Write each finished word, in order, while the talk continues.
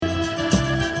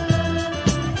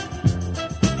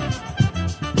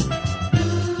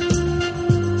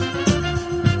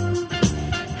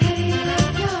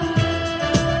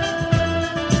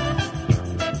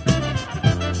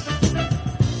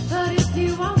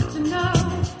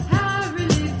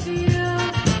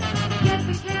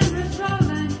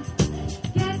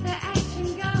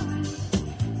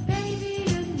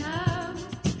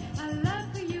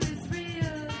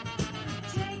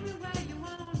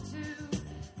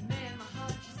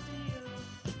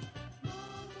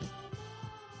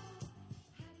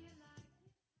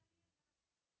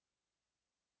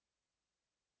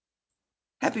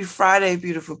Happy Friday,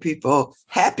 beautiful people.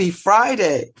 Happy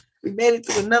Friday. We made it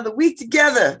through another week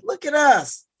together. Look at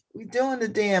us. We're doing the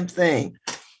damn thing.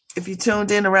 If you tuned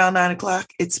in around 9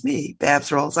 o'clock, it's me, Babs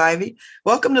Rawls Ivy.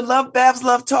 Welcome to Love Babs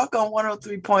Love Talk on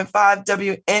 103.5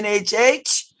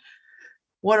 WNHH.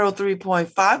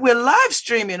 103.5. We're live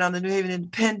streaming on the New Haven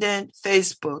Independent,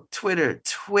 Facebook, Twitter,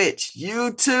 Twitch,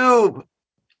 YouTube,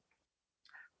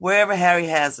 wherever Harry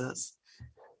has us.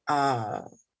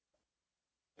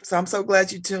 So I'm so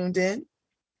glad you tuned in.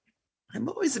 I'm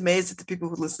always amazed at the people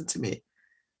who listen to me.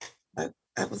 I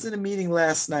was in a meeting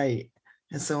last night,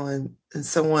 and someone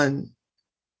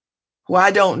who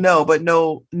I don't know but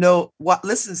know what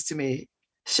listens to me,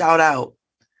 shout out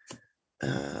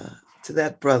to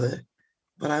that brother.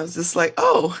 But I was just like,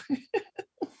 oh,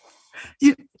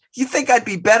 you think I'd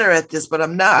be better at this, but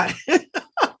I'm not.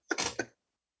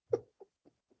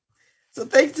 So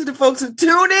thanks to the folks who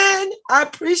tune in. I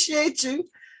appreciate you.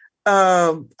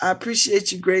 I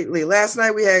appreciate you greatly. Last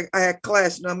night I had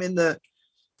class. You know,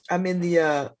 I'm in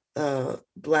the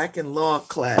Black and Law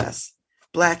class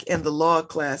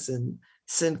in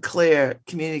Sinclair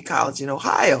Community College in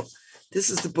Ohio.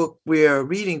 This is the book we're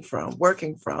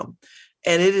working from,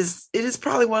 and it is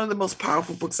probably one of the most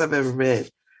powerful books I've ever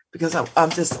read, because I'm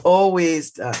just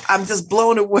always I'm just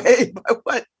blown away by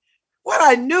what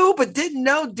I knew but didn't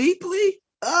know deeply.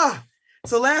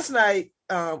 So last night.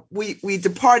 We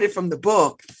departed from the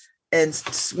book and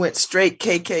went straight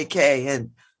KKK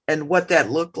and what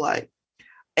that looked like.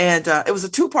 And it was a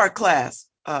 2-part class.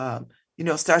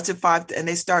 Starts at 5 and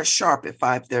they start sharp at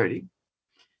 5:30.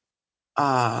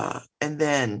 And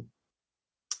then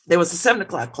there was a 7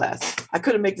 o'clock class. I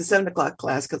couldn't make the 7 o'clock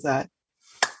class because I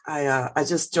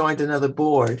just joined another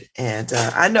board. And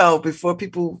I know, before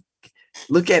people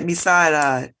look at me side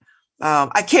eye,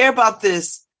 I care about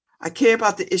this. I care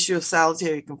about the issue of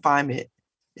solitary confinement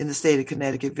in the state of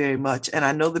Connecticut very much. And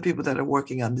I know the people that are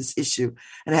working on this issue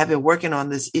and have been working on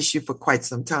this issue for quite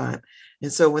some time.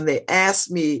 And so when they asked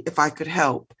me if I could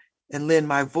help and lend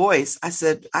my voice, I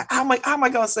said, how am I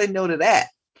going to say no to that?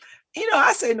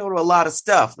 I say no to a lot of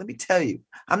stuff. Let me tell you,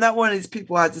 I'm not one of these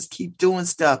people I just keep doing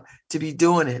stuff to be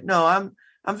doing it. No, I'm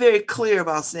very clear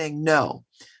about saying no.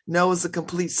 No is a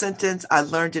complete sentence. I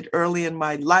learned it early in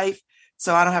my life,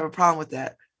 so I don't have a problem with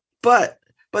that. But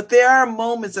there are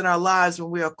moments in our lives when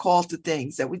we are called to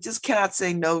things that we just cannot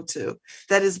say no to,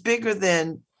 that is bigger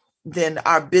than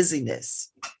our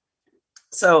busyness.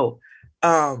 So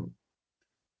the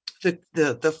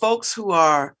folks who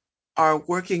are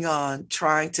working on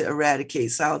trying to eradicate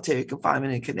solitary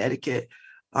confinement in Connecticut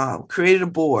created a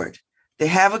board. They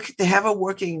have a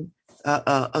working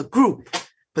a group,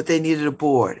 but they needed a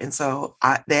board. And so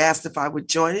they asked if I would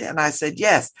join it. And I said,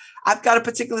 yes, I've got a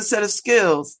particular set of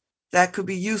skills that could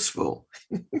be useful.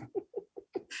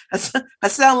 I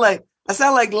sound like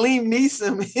Liam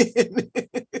Neeson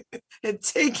in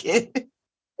Taken.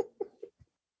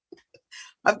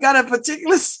 I've got a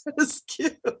particular set of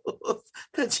skills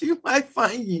that you might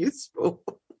find useful.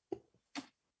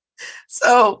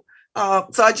 So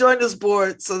I joined this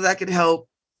board so that I could help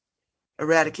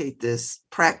eradicate this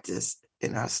practice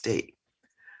in our state.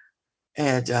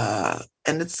 And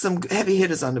it's some heavy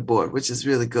hitters on the board, which is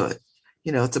really good.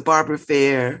 It's a Barbara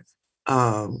Fair,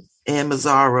 Ann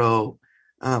Mazzaro,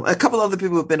 a couple other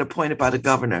people have been appointed by the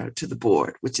governor to the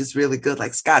board, which is really good,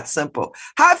 like Scott Simple.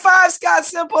 High five, Scott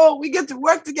Simple. We get to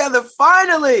work together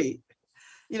finally.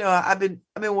 I've been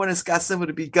wanting Scott Simple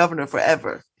to be governor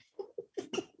forever.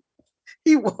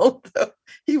 He won't though.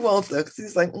 Because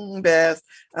he's like, Babs,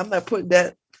 I'm not putting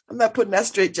that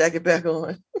straitjacket back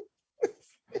on.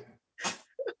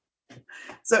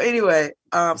 So anyway,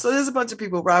 so there's a bunch of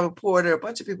people, Robert Porter, a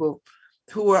bunch of people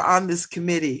who were on this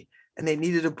committee, and they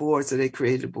needed a board, so they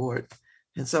created a board.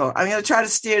 And so I'm going to try to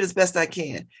steer it as best I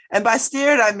can. And by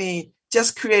steer it, I mean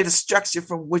just create a structure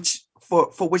for which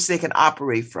they can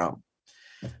operate from.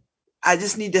 I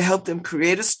just need to help them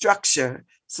create a structure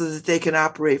so that they can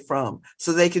operate from,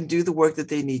 so they can do the work that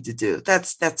they need to do.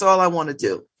 That's all I want to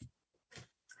do.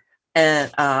 And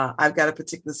I've got a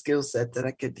particular skill set that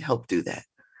I could help do that.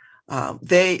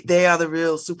 They are the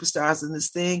real superstars in this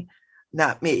thing,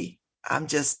 not me. I'm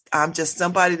just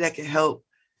somebody that can help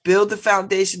build the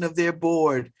foundation of their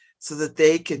board so that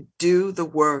they can do the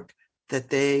work that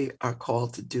they are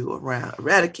called to do around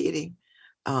eradicating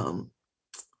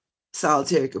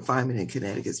solitary confinement in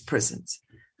Connecticut's prisons.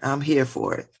 I'm here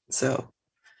for it. So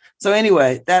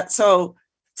anyway, so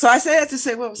I say that to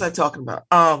say, what was I talking about?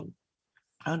 I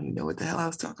don't even know what the hell I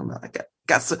was talking about. I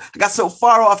got so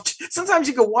far off. Sometimes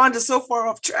you can wander so far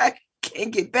off track,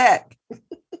 can't get back.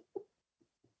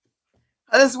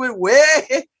 I just went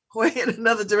way way in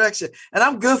another direction. And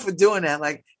I'm good for doing that,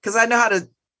 like, because I know how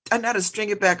to string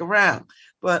it back around.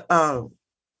 But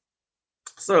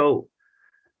so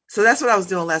that's what I was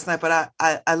doing last night. But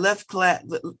I left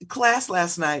class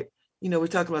last night. You know, we're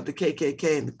talking about the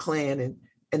KKK and the Klan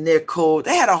and their code.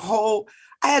 They had a whole.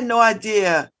 I had no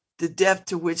idea the depth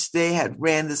to which they had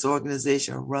ran this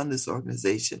organization or run this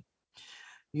organization.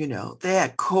 You know, they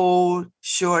had code,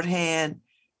 shorthand,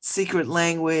 secret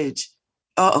language.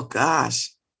 Oh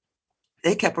gosh,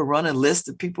 they kept a running list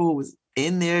of people who was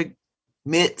in their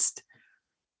midst.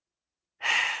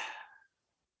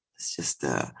 It's just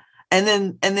and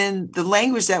then the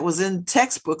language that was in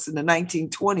textbooks in the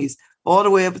 1920s all the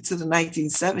way up to the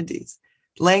 1970s,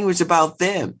 language about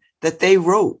them that they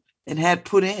wrote and had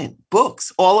put in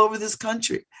books all over this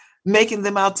country, making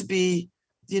them out to be,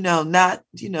 not,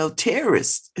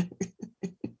 terrorists,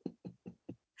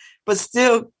 but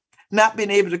still not being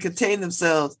able to contain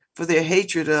themselves for their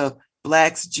hatred of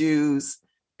Blacks, Jews,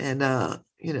 and,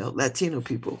 Latino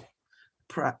people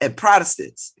and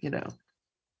Protestants,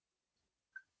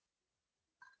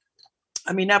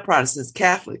 I mean, not Protestants,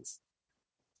 Catholics.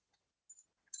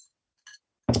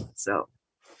 So,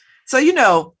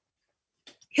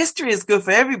 history is good for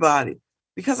everybody,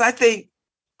 because I think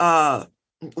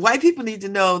white people need to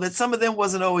know that some of them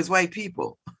wasn't always white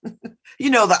people.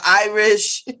 The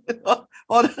Irish,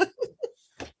 all the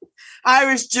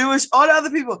Irish, Jewish, all the other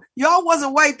people. Y'all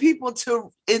wasn't white people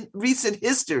until in recent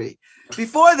history.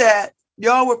 Before that,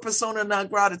 y'all were persona non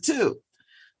grata too.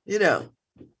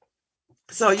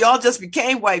 So y'all just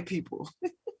became white people.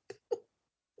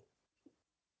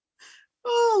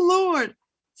 Oh Lord.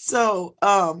 So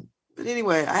but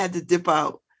anyway, I had to dip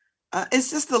out.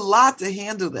 It's just a lot to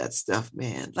handle that stuff,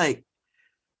 man. Like,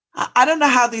 I don't know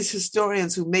how these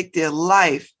historians who make their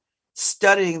life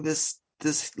studying this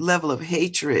level of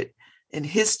hatred in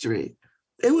history,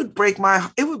 it would break my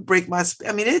I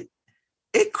mean,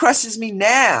 it crushes me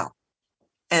now.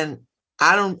 And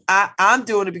I'm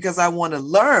doing it because I want to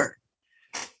learn.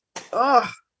 Oh,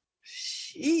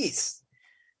 jeez.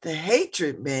 The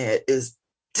hatred, man, is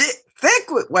thick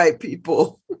with white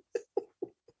people.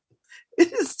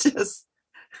 It's just,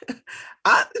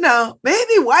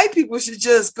 maybe white people should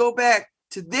just go back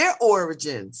to their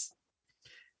origins.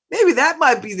 Maybe that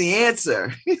might be the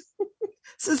answer.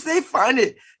 Since they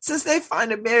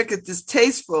find America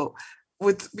distasteful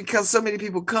because so many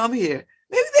people come here,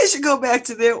 maybe they should go back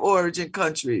to their origin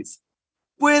countries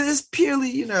where it's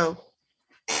purely,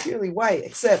 purely white,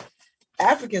 except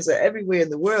Africans are everywhere in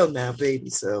the world now, baby.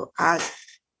 So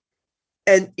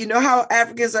and you know how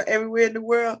Africans are everywhere in the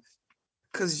world?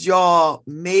 Because y'all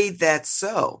made that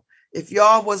so. If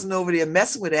y'all wasn't over there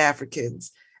messing with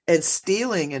Africans and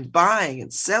stealing and buying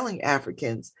and selling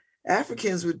Africans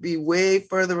would be way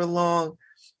further along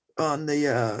on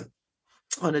the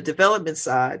development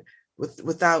side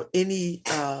without any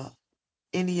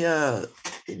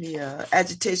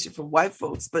agitation from white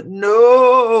folks. But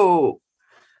no.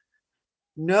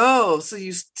 So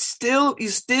you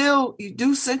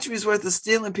do centuries worth of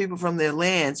stealing people from their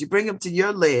lands. You bring them to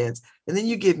your lands, and then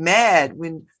you get mad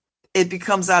when it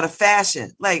becomes out of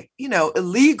fashion, like,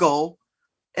 illegal.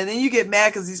 And then you get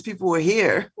mad because these people were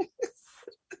here.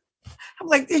 I'm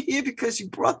like, they're here because you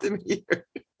brought them here.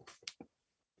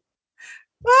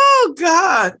 Oh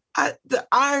God. The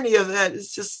irony of that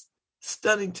is just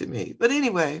stunning to me. But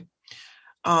anyway,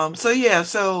 so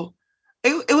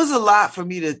it was a lot for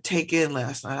me to take in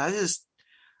last night.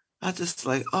 I just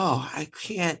like, I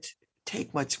can't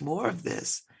take much more of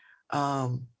this.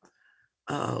 But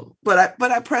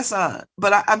I press on.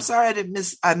 But I'm sorry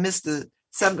I missed the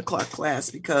 7:00 class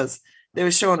because they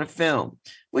were showing a film,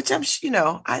 which I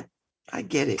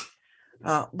get it.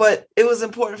 But it was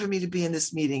important for me to be in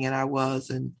this meeting, and I was,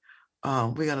 and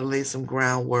we're gonna lay some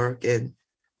groundwork, and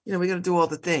we're gonna do all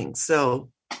the things.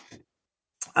 So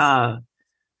that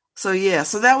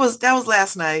was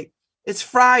last night. It's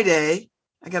Friday.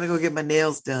 I got to go get my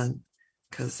nails done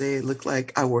because they look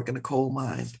like I work in a coal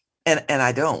mine, and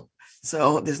I don't.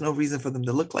 So there's no reason for them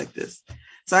to look like this.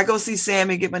 So I go see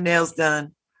Sammy, get my nails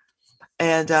done,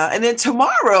 and then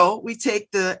tomorrow we take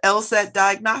the LSAT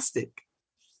diagnostic.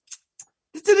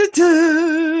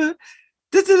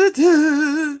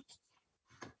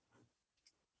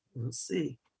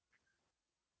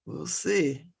 We'll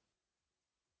see.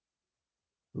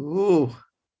 Ooh,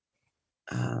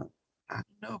 I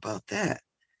don't know about that.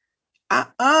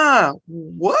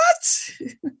 What?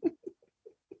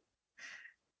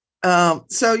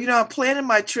 So I'm planning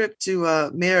my trip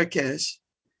to Marrakesh,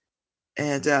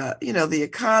 and the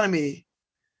economy.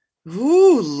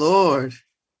 Ooh, Lord.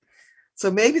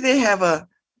 So maybe they have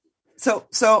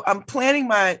So I'm planning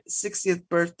my 60th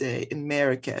birthday in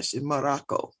Marrakesh in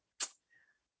Morocco.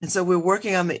 And so we're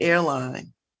working on the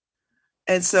airline.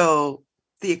 And so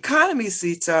the economy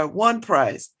seats are one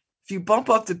price. If you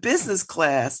bump up to business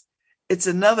class, it's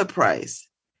another price.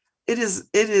 It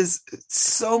is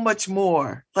so much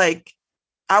more, like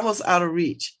almost out of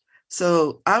reach.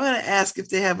 So I'm going to ask if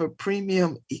they have a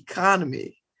premium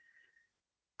economy.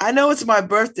 I know it's my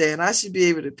birthday and I should be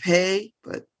able to pay,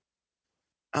 but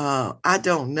I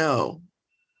don't know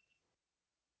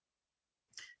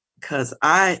because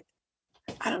I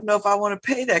don't know if I want to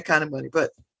pay that kind of money,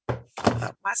 but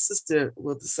my sister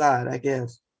will decide, I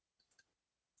guess.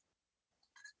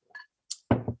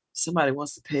 Somebody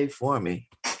wants to pay for me.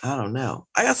 I don't know.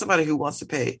 I got somebody who wants to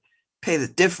pay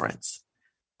the difference,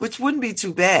 which wouldn't be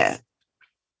too bad,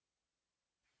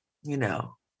 you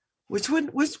know, which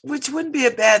wouldn't be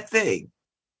a bad thing.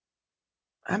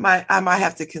 I might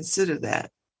have to consider that,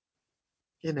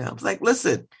 you know. Like,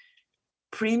 listen,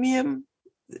 premium,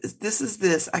 this is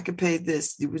this. I can pay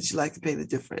this. Would you like to pay the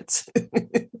difference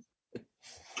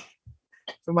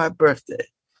for my birthday?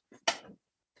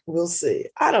 We'll see.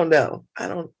 I don't know. I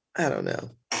don't know.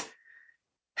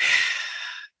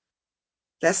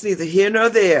 That's neither here nor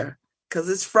there because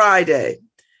it's Friday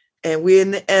and we're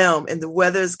in the Elm and the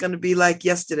weather is going to be like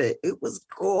yesterday. It was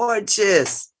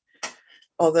gorgeous.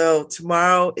 Although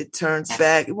tomorrow it turns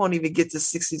back. It won't even get to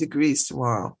 60 degrees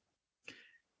tomorrow.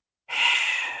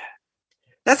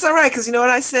 That's all right, because you know what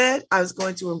I said? I was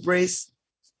going to embrace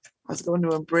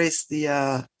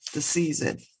the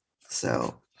season.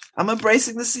 So I'm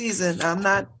embracing the season. I'm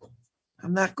not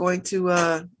going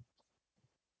to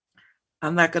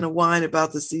I'm not going to whine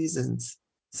about the seasons.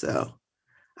 So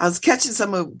I was catching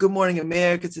some of Good Morning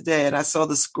America today, and I saw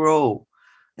the scroll,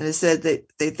 and it said that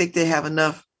they think they have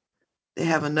enough. They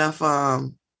have enough.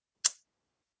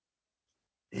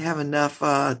 They have enough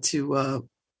to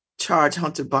charge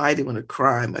Hunter Biden with a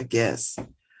crime, I guess. I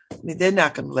mean, they're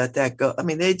not going to let that go. I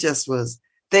mean, they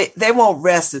won't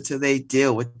rest until they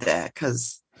deal with that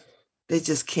because they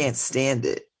just can't stand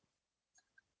it.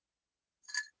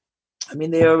 I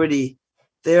mean, they already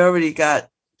got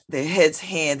their heads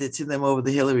handed to them over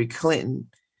the Hillary Clinton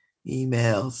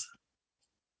emails.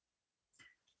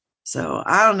 So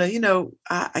I don't know, you know,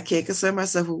 I can't concern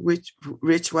myself with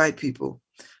rich white people.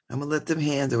 I'm gonna let them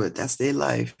handle it. That's their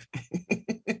life.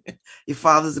 Your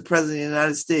father's the president of the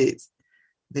United States.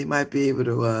 They might be able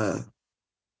to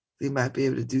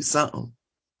do something.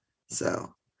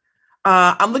 So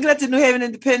I'm looking at the New Haven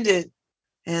Independent,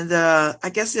 and I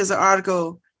guess there's an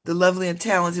article the lovely and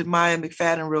talented Maya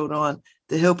McFadden wrote on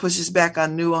the Hill pushes back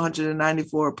on new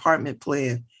 194 apartment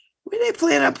plan. Where they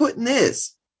plan on putting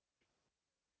this?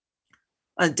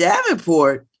 On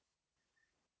Davenport?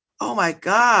 Oh my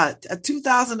God, a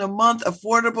 $2,000 a month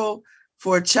affordable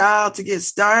for a child to get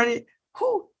started?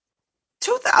 Who?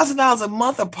 $2,000 a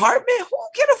month apartment? Who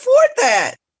can afford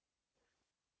that?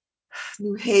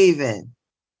 New Haven.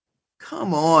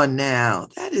 Come on now.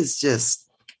 That is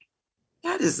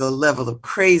a level of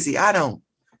crazy.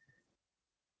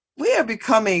 We are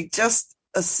becoming just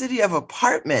a city of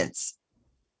apartments,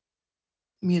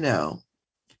 you know.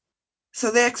 So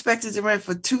they're expected to rent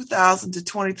for $2,000 to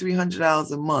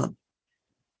 $2,300 a month.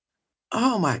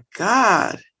 Oh my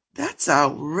God, that's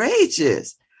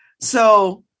outrageous.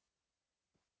 So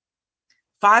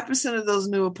 5% of those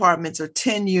new apartments, or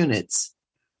 10 units,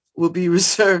 will be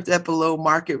reserved at below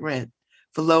market rent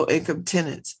for low-income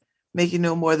tenants, making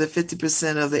no more than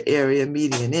 50% of the area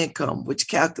median income, which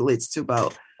calculates to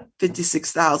about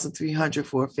 $56,300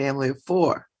 for a family of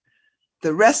four.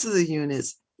 The rest of the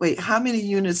units, wait, how many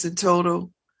units in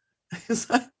total?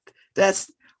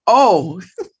 That's,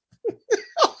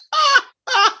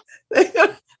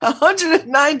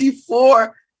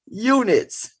 194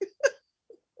 units.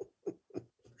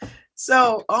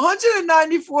 So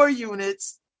 194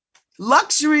 units,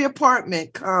 luxury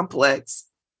apartment complex.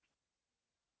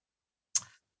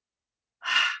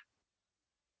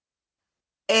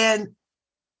 And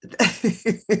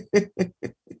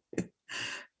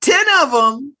 10 of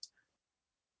them,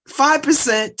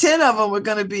 5%, 10 of them are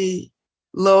going to be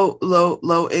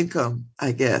low income,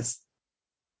 I guess.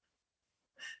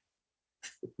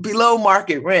 Below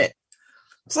market rent.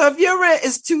 So if your rent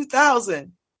is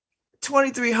 $2,000,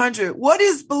 $2,300, what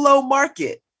is below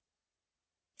market?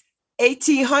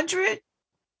 $1,800?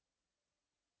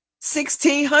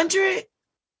 $1,600?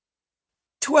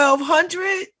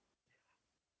 $1,200?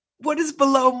 What is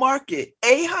below market?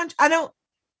 $800? I don't.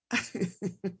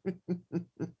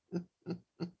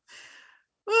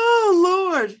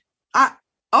 Oh Lord.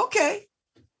 Okay.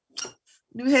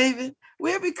 New Haven.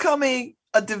 We're becoming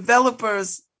a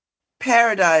developer's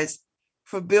paradise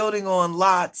for building on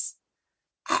lots.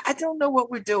 I don't know what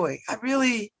we're doing. I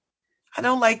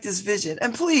don't like this vision.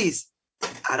 And please,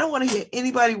 I don't want to hear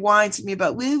anybody whine to me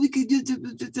about, well, we could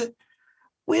do.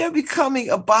 We are becoming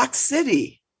a box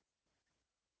city.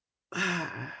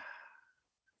 I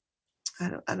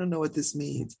don't know what this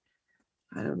means.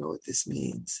 I don't know what this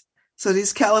means. So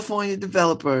these California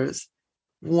developers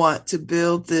want to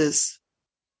build this,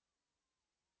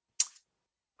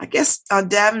 I guess, on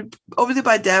over there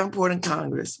by Davenport and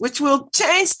Congress, which will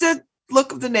change the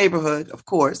look of the neighborhood, of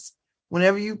course.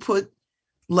 Whenever you put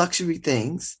luxury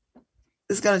things,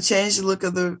 it's going to change the look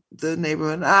of the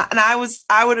neighborhood.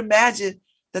 I would imagine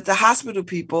that the hospital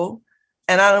people,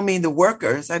 and I don't mean the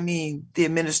workers, I mean the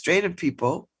administrative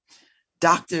people,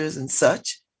 doctors and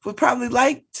such, would probably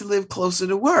like to live closer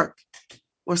to work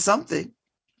or something.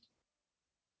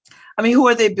 I mean, who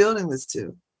are they building this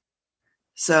to?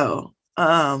 So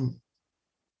I'm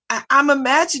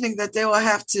imagining that they will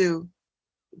have to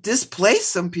displace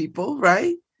some people,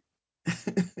 right?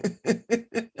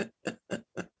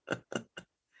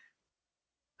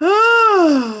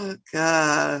 Oh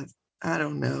God, I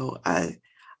don't know.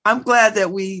 I'm glad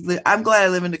that I'm glad I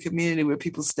live in a community where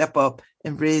people step up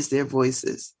and raise their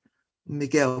voices.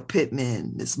 Miguel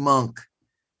Pittman, Ms. Monk,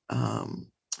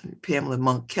 Pamela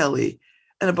Monk Kelly,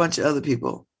 and a bunch of other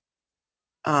people.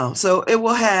 So it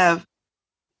will have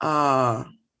a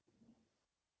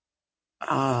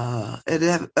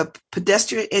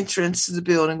pedestrian entrance to the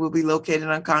building will be located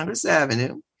on Congress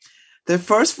Avenue. The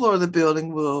first floor of the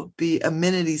building will be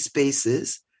amenity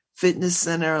spaces, fitness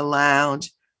center, a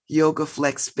lounge, yoga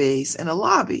flex space, and a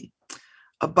lobby,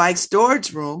 a bike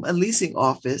storage room, a leasing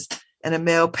office, and a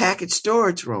mail package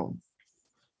storage room.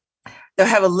 They'll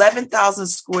have 11,000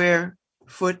 square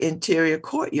foot interior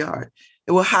courtyard.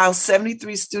 It will house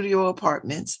 73 studio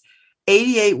apartments,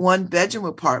 88 one-bedroom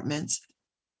apartments,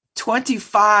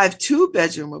 25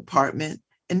 two-bedroom apartments,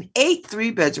 and 8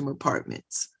 three-bedroom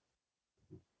apartments.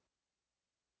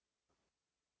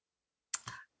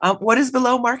 What is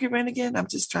below market rent again? I'm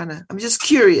just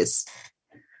curious.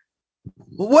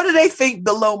 What do they think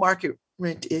below market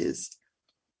rent is?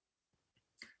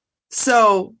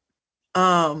 So,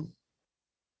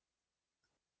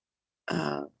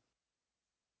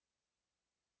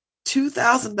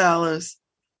 $2,000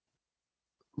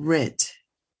 rent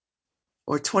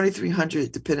or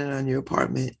 $2,300 depending on your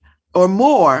apartment, or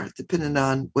more depending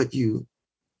on what you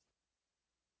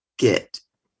get.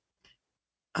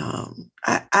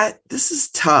 This is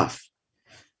tough.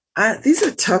 These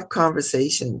are tough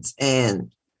conversations,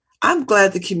 and I'm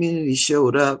glad the community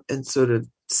showed up and sort of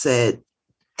said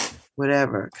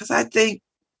whatever, because I think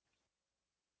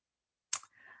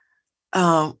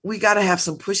we got to have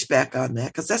some pushback on that,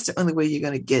 because that's the only way you're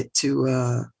going to get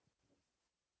to.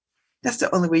 That's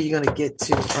the only way you're going to get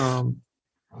to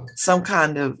some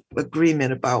kind of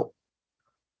agreement about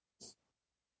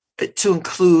to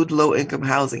include low-income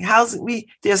housing.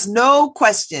 There's no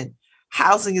question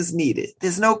housing is needed.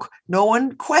 No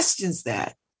one questions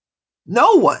that.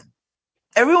 No one.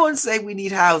 Everyone say we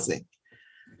need housing.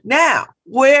 Now,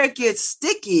 where it gets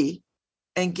sticky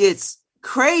and gets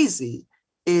crazy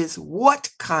is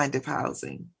what kind of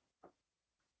housing.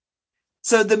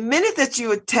 So the minute that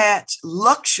you attach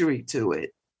luxury to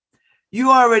it, you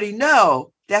already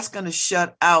know that's going to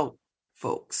shut out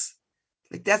folks.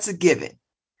 Like, that's a given.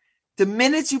 The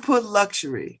minute you put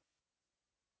luxury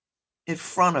in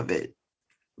front of it,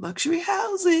 luxury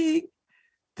housing,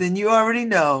 then you already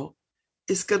know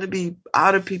it's going to be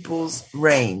out of people's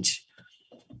range.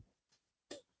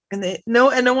 And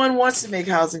no one wants to make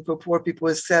housing for poor people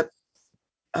except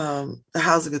the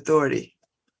Housing Authority,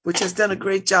 which has done a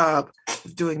great job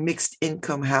of doing mixed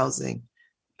income housing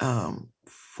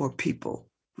for people,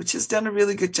 which has done a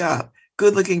really good job.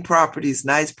 Good looking properties,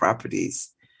 nice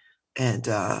properties, and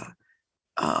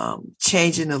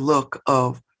changing the look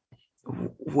of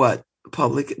what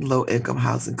public and low income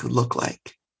housing could look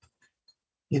like.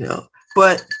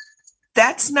 But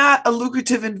that's not a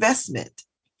lucrative investment.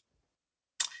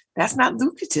 That's not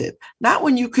lucrative. Not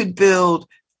when you could build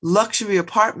luxury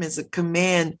apartments that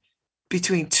command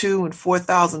between $2,000 and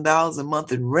 $4,000 a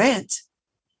month in rent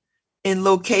in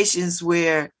locations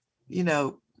where,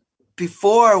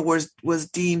 before was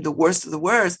deemed the worst of the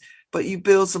worst, but you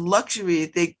build some luxury,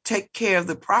 they take care of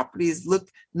the properties, look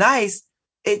nice,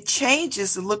 it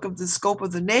changes the look of the scope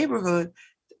of the neighborhood.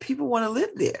 People want to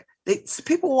live there.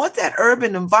 People want that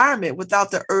urban environment without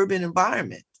the urban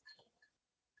environment.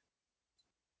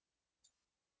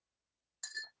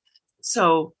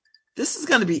 So this is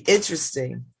going to be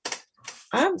interesting.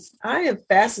 I am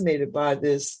fascinated by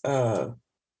this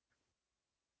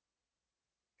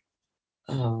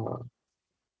uh,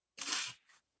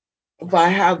 by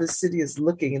how the city is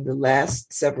looking in the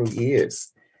last several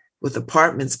years with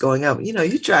apartments going up.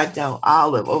 You drive down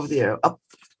Olive over there,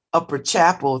 Upper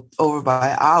Chapel over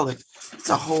by Olive. It's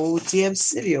a whole damn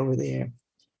city over there.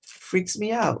 Freaks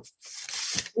me out.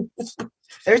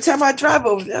 Every time I drive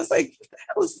over there, I was like, what the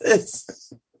hell is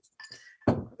this?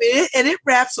 And it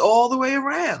wraps all the way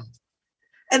around.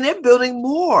 And they're building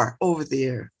more over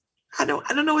there. I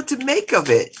don't know what to make of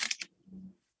it.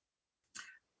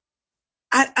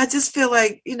 I just feel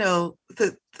like, and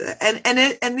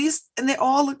they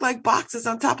all look like boxes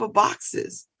on top of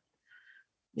boxes.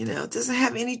 It doesn't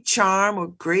have any charm or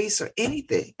grace or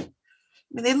anything. I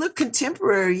mean, they look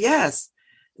contemporary, yes,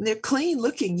 and they're clean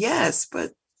looking, yes,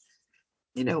 but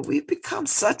we've become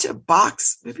such a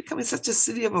box. We're becoming such a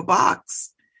city of a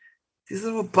box. These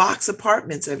little box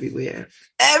apartments everywhere,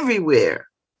 everywhere,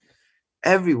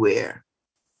 everywhere,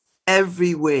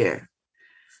 everywhere.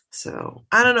 So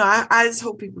I don't know. I just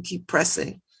hope people keep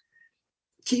pressing,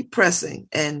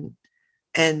 and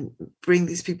bring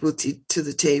these people to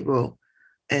the table.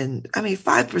 And I mean,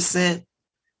 5%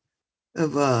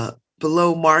 of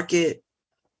below market.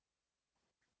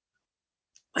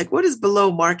 Like, what does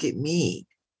below market mean?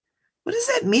 What does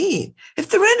that mean? If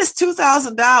the rent is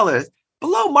 $2,000,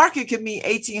 below market could mean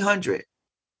 1,800.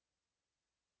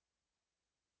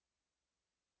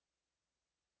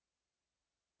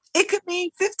 It could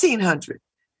mean 1,500.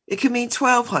 It could mean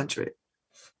 1,200.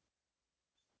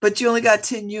 But you only got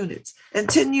 10 units. And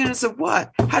 10 units of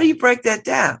what? How do you break that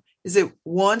down? Is it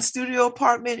one studio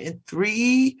apartment and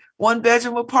three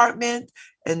one-bedroom apartments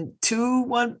and two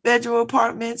one-bedroom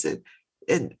apartments and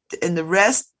the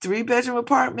rest three-bedroom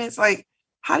apartments? Like,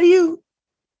 how do you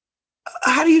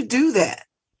do that?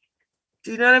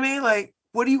 Do you know what I mean? Like,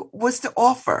 what's the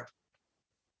offer?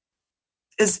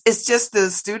 It's just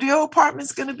the studio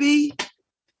apartment's going to be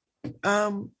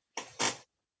um,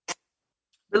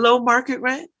 below market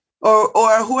rent,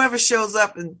 or whoever shows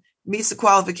up and meets the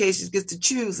qualifications gets to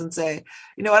choose and say,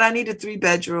 you know what, I need a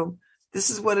 3-bedroom. This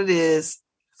is what it is.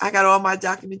 I got all my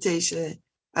documentation.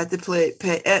 I have to pay.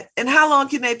 And how long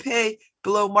can they pay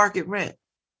below market rent?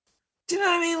 Do you know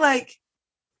what I mean? Like,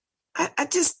 I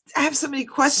have so many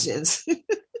questions.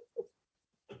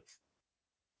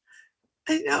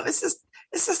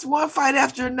 It's just one fight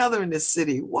after another in this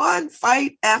city. One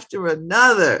fight after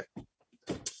another.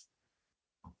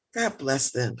 God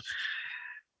bless them.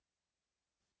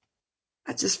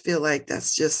 I just feel like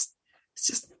it's just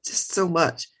so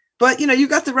much. But you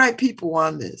got the right people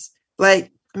on this.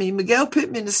 Like, I mean, Miguel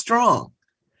Pittman is strong.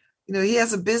 He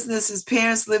has a business. His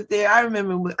parents lived there. I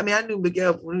remember. I mean, I knew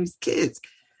Miguel when we was kids.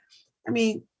 I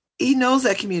mean, he knows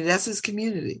that community. That's his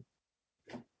community.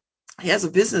 He has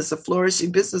a business, a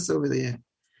flourishing business over there.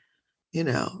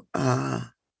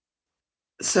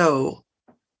 So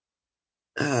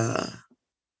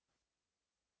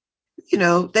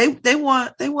they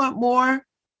want more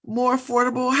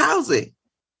affordable housing,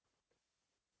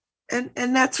 and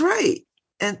that's right.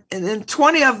 And then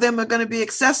 20 of them are going to be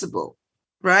accessible,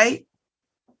 right?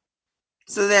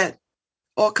 So that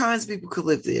all kinds of people could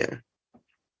live there.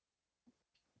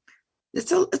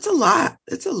 It's a lot.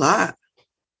 It's a lot.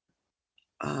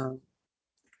 Um,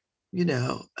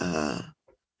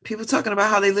 people talking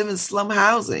about how they live in slum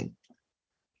housing,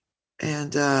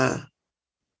 and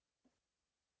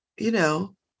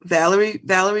Valerie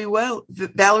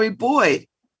Boyd,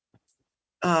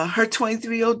 her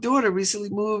 23-year-old daughter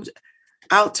recently moved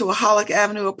out to a Hollick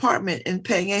Avenue apartment and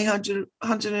paying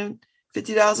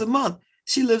 $150 a month.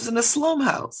 She lives in a slum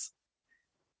house.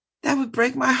 That would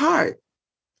break my heart.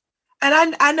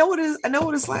 And I know what it is. I know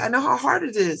what it's like. I know how hard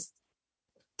it is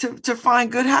to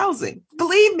find good housing.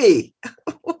 Believe me,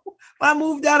 when I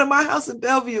moved out of my house in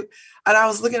Bellevue and I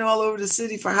was looking all over the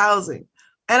city for housing,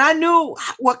 and I knew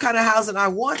what kind of housing I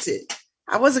wanted.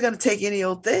 I wasn't going to take any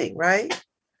old thing, right?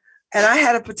 And I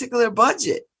had a particular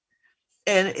budget,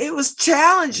 and it was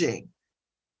challenging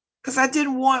because I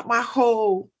didn't want my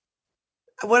whole,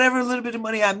 whatever little bit of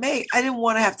money I make, I didn't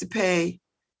want to have to pay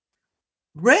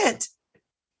rent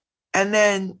and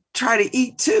then try to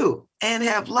eat too and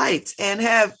have lights and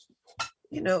have,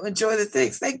 enjoy the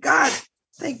things. Thank God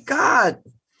I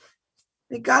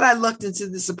lucked into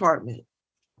this apartment.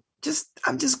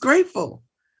 I'm just grateful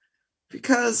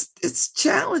because it's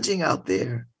challenging out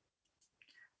there.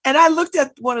 And I looked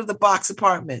at one of the box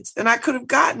apartments and I could have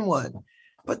gotten one,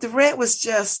 but the rent was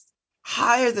just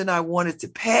higher than I wanted to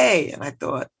pay. And I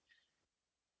thought,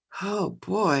 oh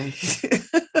boy,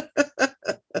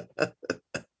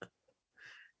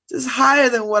 just higher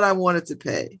than what I wanted to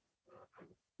pay,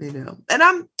 and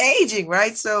I'm aging,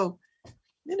 right? So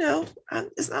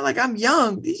It's not like I'm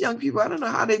young. These young people, I don't know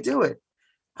how they do it.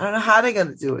 I don't know how they're going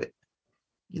to do it,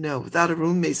 without a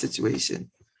roommate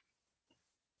situation.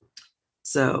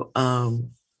 So,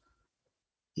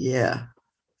 yeah.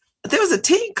 There was a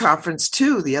teen conference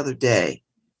too the other day,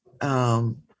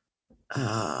 uh,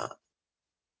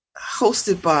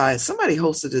 hosted by somebody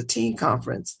hosted a teen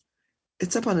conference.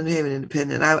 It's up on the New Haven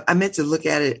Independent. I meant to look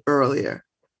at it earlier,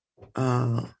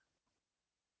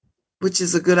 which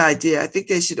is a good idea. I think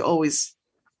they should always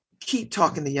keep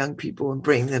talking to young people and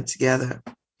bring them together.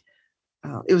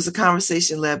 It was a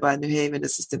conversation led by New Haven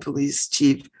Assistant Police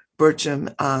Chief Bertram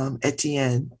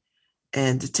Etienne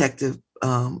and Detective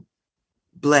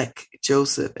Bleck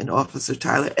Joseph and Officer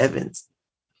Tyler Evans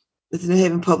at the New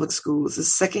Haven Public Schools, the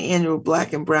second annual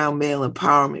Black and Brown Male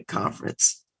Empowerment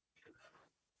Conference.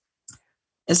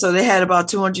 And so they had about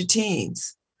 200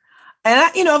 teens. And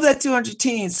of that 200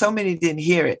 teens, so many didn't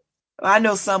hear it. I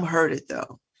know some heard it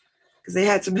though, because they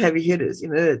had some heavy hitters.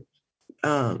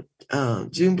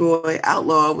 Juneboy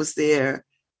Outlaw was there,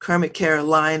 Kermit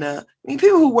Carolina.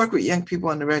 People who work with young people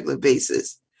on a regular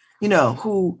basis,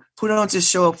 who don't just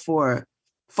show up for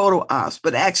photo ops,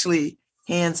 but actually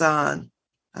hands-on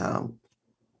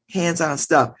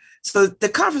stuff. So the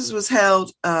conference was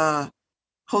held,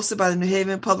 hosted by the New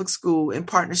Haven Public School in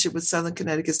partnership with Southern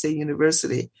Connecticut State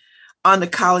University on the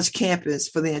college campus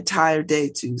for the entire day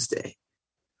Tuesday.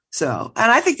 So,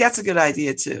 and I think that's a good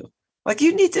idea too. Like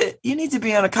you need to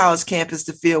be on a college campus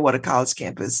to feel what a college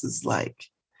campus is like.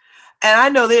 And I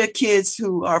know there are kids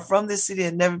who are from this city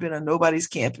and never been on nobody's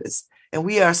campus. And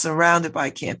we are surrounded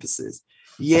by campuses.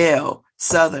 Yale,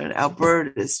 Southern,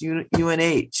 Albertus,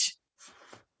 UNH,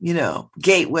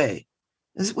 Gateway.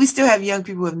 We still have young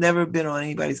people who have never been on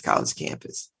anybody's college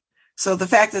campus. So the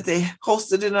fact that they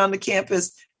hosted it on the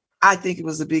campus, I think it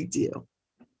was a big deal.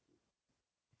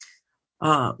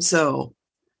 So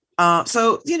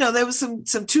there was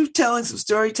some truth telling, some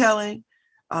storytelling,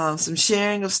 some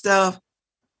sharing of stuff,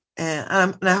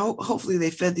 and hopefully they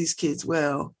fed these kids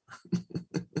well.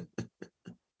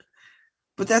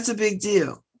 But that's a big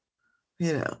deal,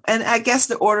 And I guess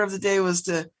the order of the day was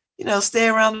to, stay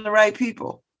around the right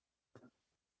people,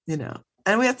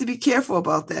 And we have to be careful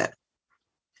about that,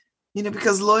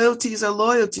 because loyalties are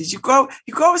loyalties. You grow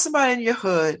with somebody in your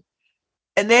hood,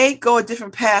 and they go a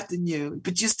different path than you,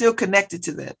 but you're still connected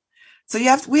to them. So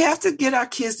we have to get our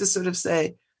kids to sort of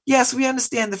say, yes, we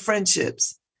understand the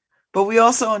friendships, but we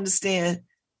also understand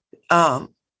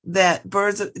that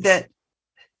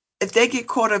if they get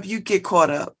caught up, you get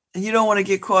caught up, and you don't want to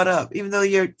get caught up, even though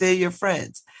they're your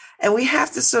friends. And we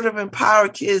have to sort of empower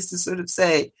kids to sort of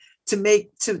say,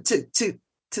 to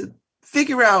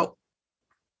figure out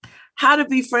how to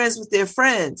be friends with their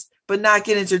friends, but not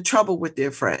get into trouble with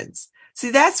their friends. See,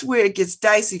 that's where it gets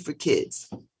dicey for kids.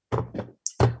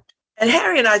 And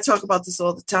Harry and I talk about this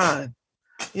all the time,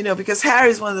 because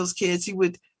Harry's one of those kids. He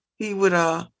would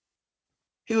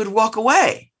walk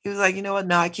away. He was like, you know what?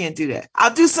 No, I can't do that.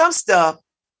 I'll do some stuff.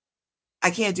 I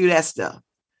can't do that stuff.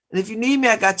 And if you need me,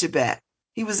 I got your back.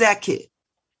 He was that kid.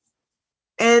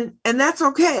 And that's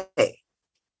okay.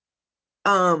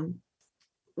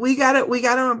 We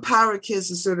gotta empower kids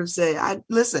to sort of say,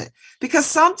 listen, because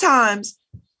sometimes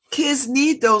kids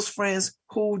need those friends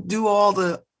who do all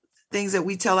the things that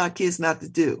we tell our kids not to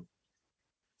do.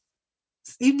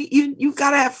 You got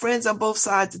to have friends on both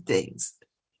sides of things.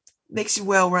 Makes you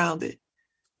well-rounded.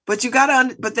 But they got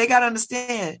to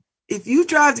understand, if you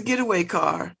drive the getaway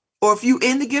car, or if you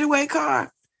in the getaway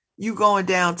car, you going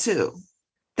down too.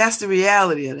 That's the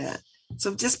reality of that.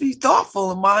 So just be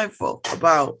thoughtful and mindful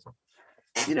about,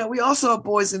 we also are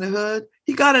boys in the hood.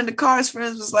 He got in the car, his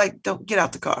friends was like, don't get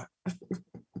out the car.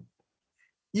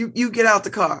 You get out the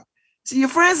car. So your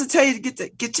friends will tell you to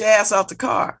get your ass out the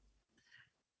car.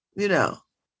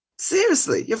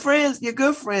 Seriously, your friends, your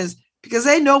good friends, because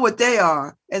they know what they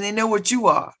are and they know what you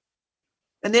are.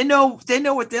 And they know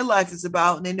what their life is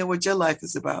about, and they know what your life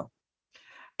is about.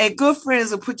 And good friends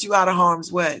will put you out of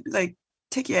harm's way. Like,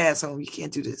 take your ass home. You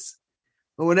can't do this.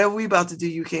 Or whatever we about to do,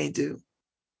 you can't do.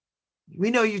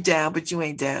 We know you down, but you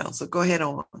ain't down. So go ahead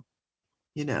on.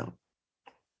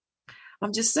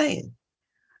 I'm just saying.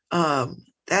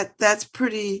 That's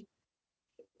pretty.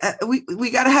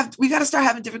 We gotta start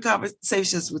having different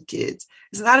conversations with kids.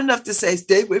 It's not enough to say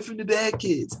stay away from the bad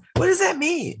kids. What does that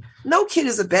mean? No kid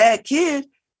is a bad kid.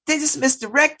 They just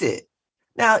misdirected.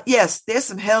 Now, yes, there's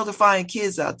some hell-defying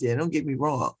kids out there. Don't get me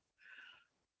wrong,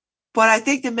 but I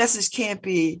think the message can't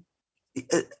be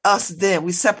us them.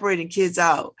 We separating kids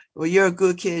out. Well, you're a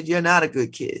good kid. You're not a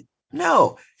good kid.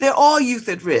 No, they're all youth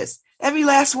at risk. Every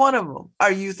last one of them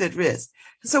are youth at risk.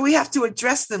 So we have to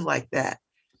address them like that.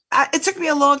 It took me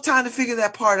a long time to figure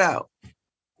that part out.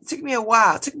 It took me a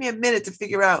while. It took me a minute to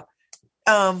figure out.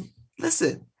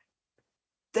 Listen,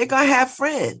 they're gonna have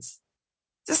friends,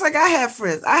 just like I have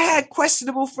friends. I had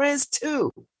questionable friends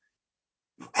too,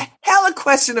 hella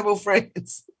questionable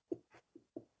friends.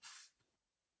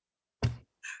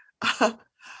 And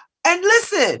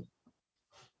listen,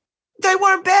 they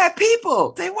weren't bad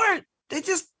people. They weren't.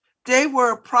 They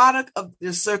were a product of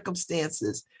their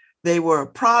circumstances. They were a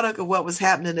product of what was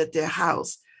happening at their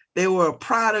house. They were a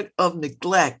product of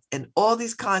neglect and all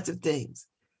these kinds of things.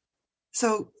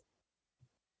 So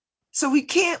we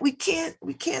can't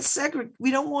segregate.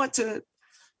 We don't want to.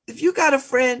 If you got a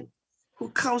friend who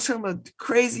comes from a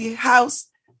crazy house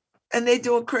and they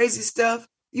doing crazy stuff,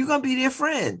 you're gonna be their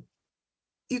friend.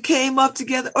 You came up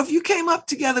together, or if you came up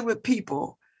together with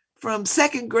people from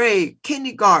second grade,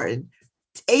 kindergarten,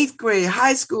 eighth grade,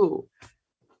 high school,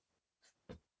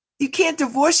 you can't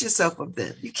divorce yourself from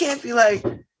them. You can't be like,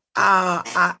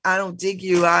 I don't dig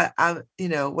you. I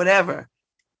whatever.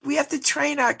 We have to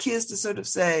train our kids to sort of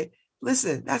say,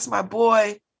 listen, that's my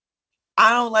boy.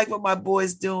 I don't like what my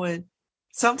boy's doing.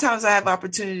 Sometimes I have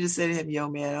opportunity to say to him, yo,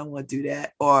 man, I don't want to do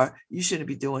that. Or you shouldn't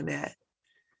be doing that.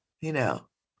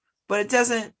 But it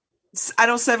doesn't, I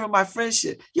don't sever my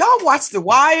friendship. Y'all watch The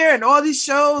Wire and all these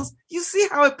shows. You see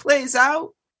how it plays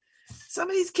out? Some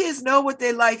of these kids know what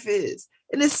their life is.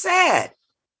 And it's sad,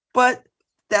 but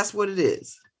that's what it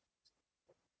is.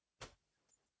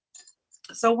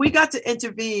 So we got to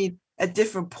intervene at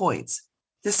different points.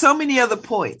 There's so many other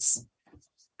points.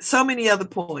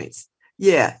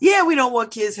 Yeah, we don't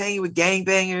want kids hanging with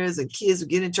gangbangers and kids who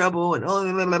get in trouble and all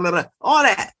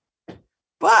that.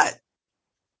 But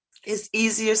it's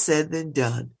easier said than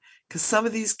done, because some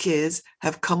of these kids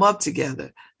have come up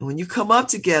together. And when you come up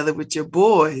together with your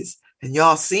boys and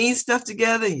y'all seen stuff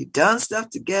together and you've done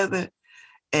stuff together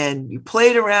and you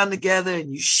played around together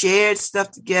and you shared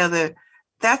stuff together,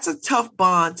 that's a tough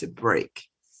bond to break.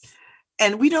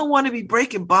 And we don't want to be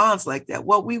breaking bonds like that.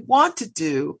 What we want to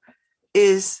do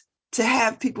is to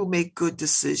have people make good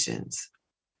decisions.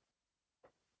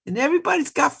 And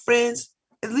everybody's got friends.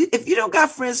 At least if you don't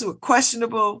got friends who are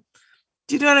questionable,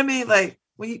 do you know what I mean? Like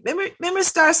when you remember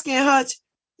Starsky and Hutch,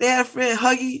 they had a friend,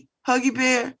 Huggy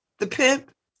Bear, the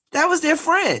pimp. That was their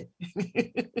friend.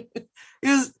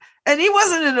 And he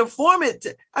wasn't an informant.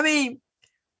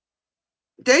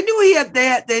 They knew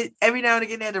they every now and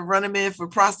again they had to run him in for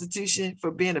prostitution,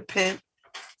 for being a pimp.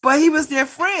 But he was their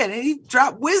friend and he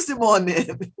dropped wisdom on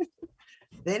them.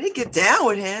 They didn't get down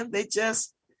with him. They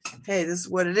just, hey, this is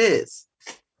what it is.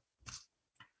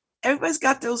 Everybody's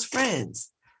got those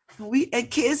friends.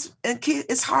 Kids,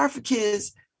 it's hard for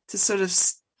kids to sort of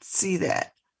see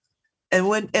that. And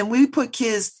we put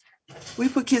kids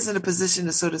in a position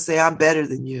to sort of say, I'm better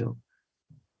than you.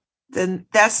 Then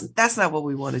that's not what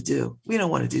we want to do. We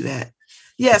don't want to do that.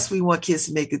 Yes, we want kids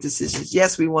to make good decisions.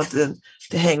 Yes, we want them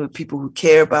to hang with people who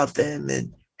care about them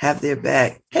and have their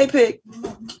back. Hey, Pig.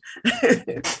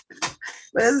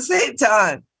 But at the same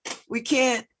time, we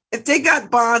can't, if they got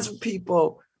bonds with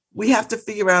people, we have to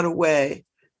figure out a way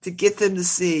to get them to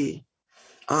see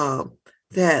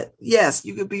that, yes,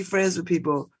 you can be friends with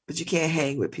people, but you can't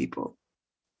hang with people.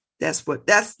 That's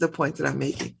the point that I'm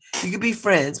making. You can be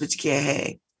friends, but you can't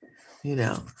hang,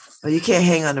 or you can't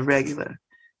hang on the regular,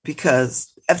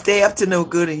 because if they up to no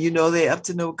good and they're up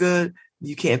to no good,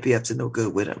 you can't be up to no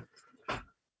good with them.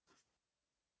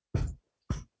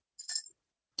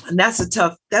 And that's a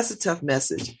tough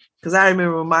message, because I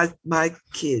remember my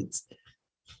kids,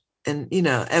 and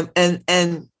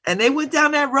and they went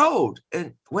down that road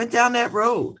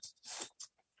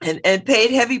and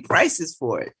paid heavy prices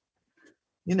for it,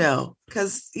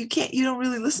 because you don't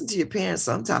really listen to your parents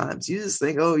sometimes. You just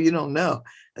think, oh, you don't know.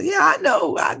 Yeah, I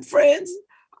know. I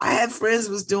had friends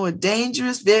who was doing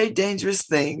very dangerous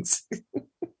things.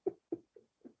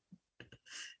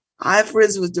 I have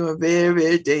friends who was doing very,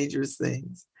 very dangerous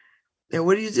things. And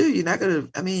what do? You're not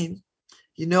going to,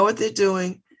 you know what they're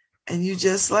doing, and you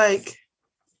just try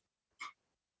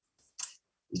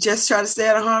to stay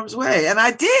out of harm's way. And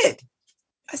I did.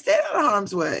 I stayed out of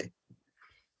harm's way.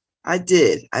 I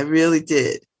did. I really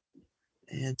did.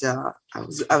 And I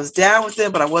was down with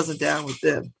them, but I wasn't down with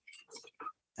them.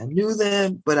 I knew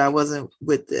them, but I wasn't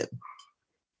with them.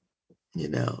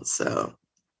 So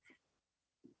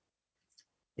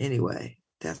anyway,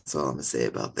 that's all I'm gonna say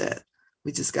about that.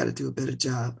 We just got to do a better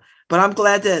job. But I'm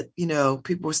glad that,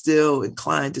 people are still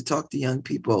inclined to talk to young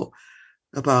people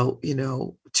about,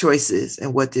 choices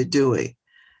and what they're doing.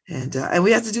 And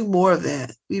we have to do more of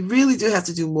that. We really do have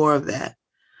to do more of that.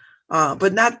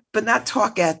 But not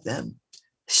talk at them,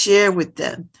 Share with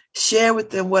them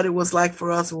what it was like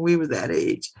for us when we were that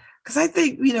age. Because I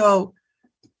think, we don't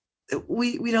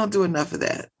do enough of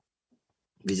that.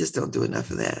 We just don't do enough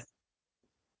of that.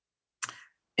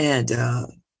 And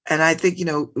I think,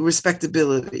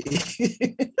 respectability.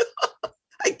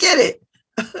 I get it.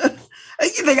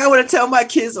 You think I want to tell my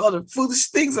kids all the foolish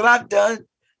things that I've done?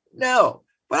 No,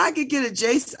 but I could get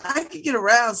adjacent. I could get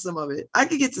around some of it. I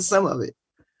could get to some of it.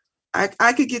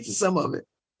 I could get to some of it.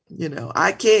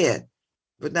 I can,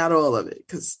 but not all of it,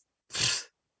 because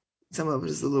some of it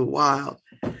is a little wild.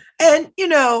 And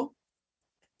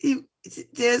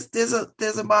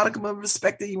there's a modicum of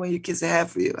respect that you want your kids to have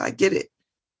for you. I get it.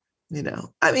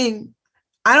 I mean,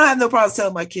 I don't have no problem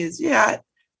telling my kids, yeah,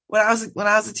 when I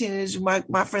was a teenager,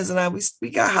 my friends and I, we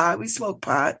got high, we smoked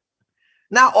pot.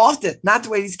 Not often, not the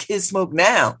way these kids smoke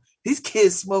now. These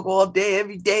kids smoke all day,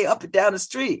 every day, up and down the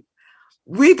street.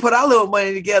 We put our little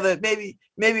money together, maybe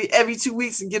every 2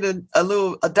 weeks, and get a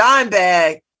dime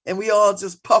bag, and we all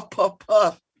just puff, puff,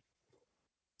 puff,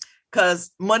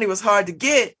 because money was hard to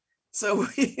get. So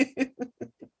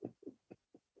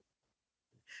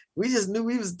we just knew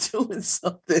we was doing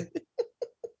something.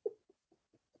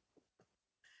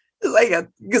 It's like a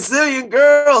gazillion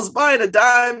girls buying a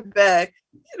dime bag.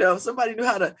 Somebody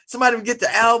would get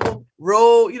the album,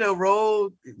 roll,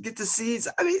 get the seeds.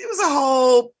 I mean, it was a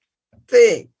whole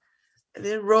thing. And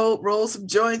then roll some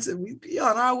joints, and we'd be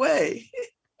on our way.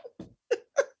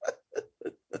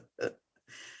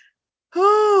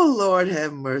 Oh, Lord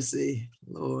have mercy.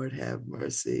 Lord have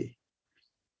mercy.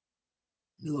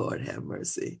 Lord have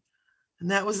mercy.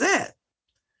 And that was that.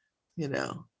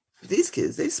 These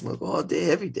kids, they smoke all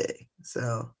day, every day.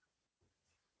 So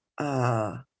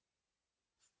I'm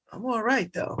all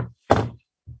right, though.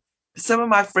 Some of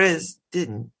my friends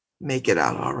didn't make it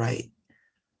out all right.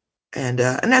 And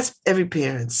that's every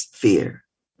parent's fear.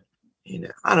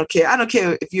 I don't care. I don't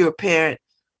care if you're a parent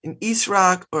in East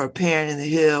Rock or a parent in the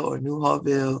Hill or New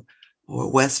Hallville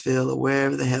or Westville or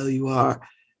wherever the hell you are.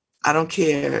 I don't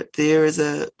care. There is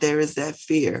that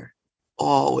fear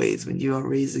always when you are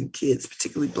raising kids,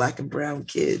 particularly Black and brown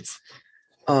kids,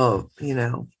 of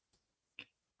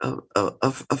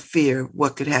of fear of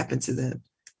what could happen to them.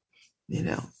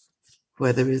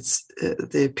 Whether it's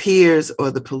their peers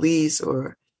or the police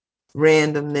or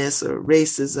randomness or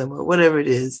racism or whatever it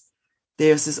is,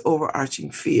 there's this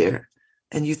overarching fear.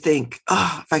 And you think,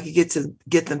 if I could get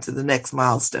them to the next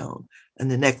milestone and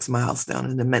the next milestone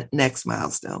and the next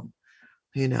milestone,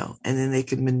 and then they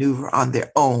can maneuver on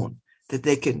their own, that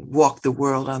they can walk the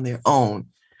world on their own.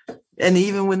 And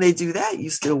even when they do that, you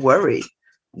still worry.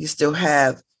 You still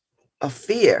have a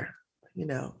fear,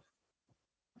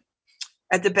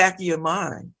 at the back of your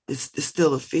mind. It's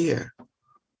still a fear,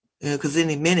 because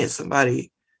any minute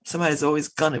somebody's always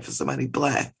gunning for somebody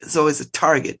Black. It's always a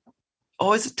target,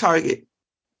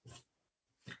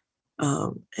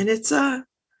 and it's a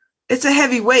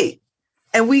heavy weight.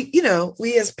 And we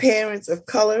as parents of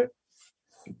color,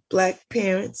 Black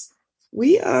parents,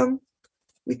 we come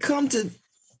to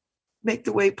make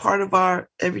the weight part of our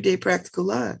everyday practical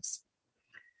lives.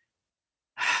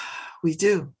 We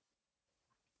do.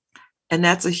 And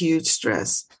that's a huge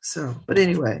stress. So, but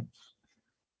anyway,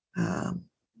 I'm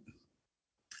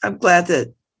glad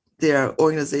that there are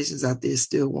organizations out there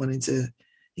still wanting to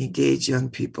engage young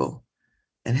people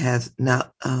and have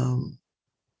not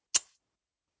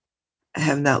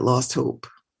lost hope.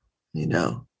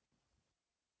 Can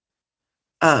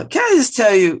I just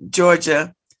tell you,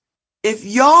 Georgia, if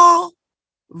y'all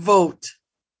vote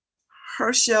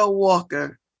Herschel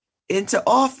Walker into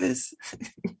office,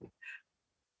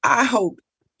 I hope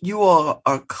you all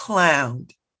are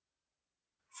clowned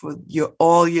for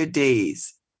all your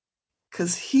days,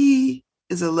 because he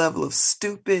is a level of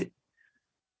stupid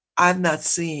I've not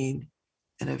seen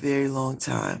in a very long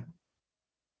time.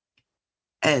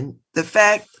 And the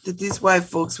fact that these white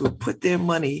folks would put their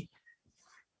money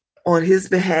on his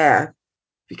behalf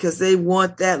because they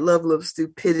want that level of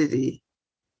stupidity,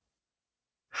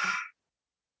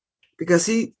 because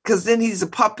then he's a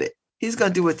puppet. He's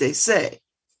going to do what they say.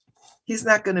 He's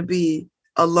not going to be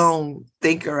a lone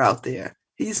thinker out there.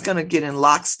 He's going to get in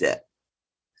lockstep.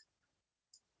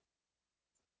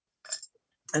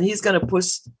 And he's going to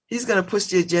push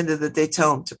the agenda that they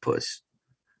tell him to push.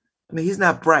 I mean, he's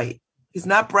not bright. He's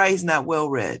not well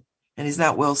read, and he's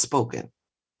not well spoken.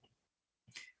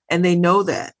 And they know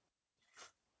that.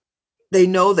 They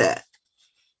know that.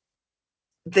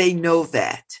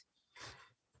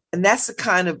 And that's the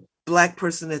kind of Black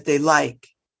person that they like.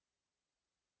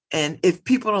 And if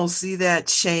people don't see that,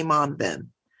 shame on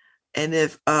them. And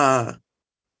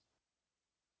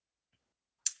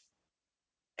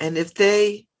And if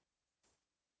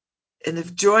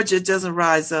Georgia doesn't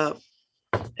rise up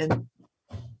and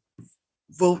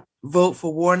vote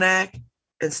for Warnock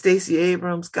and Stacey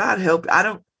Abrams, God help, I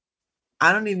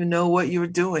don't even know what you're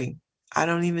doing. I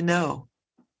don't even know.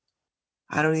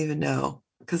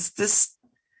 Because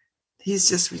he's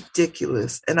just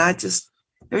ridiculous. And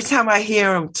every time I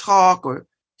hear him talk or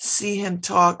see him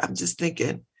talk, I'm just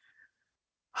thinking,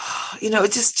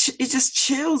 it just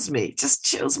chills me. It just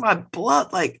chills my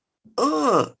blood. Like,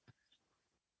 ugh.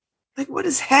 Like, what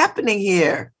is happening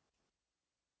here?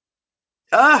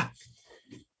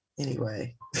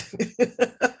 Anyway.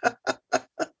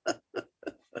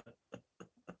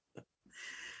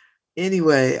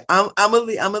 Anyway, I'm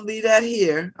gonna leave that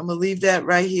here. I'm gonna leave that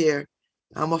right here.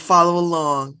 I'm gonna follow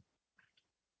along.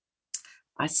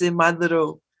 I send my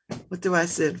little, what do I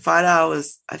send?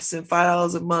 $5. I send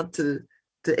 $5 a month to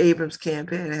the Abrams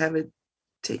campaign. I haven't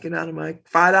taken out of my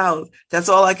 $5. That's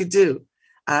all I could do.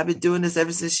 I've been doing this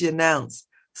ever since she announced.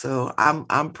 So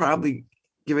I'm probably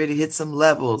get ready to hit some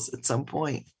levels at some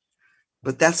point.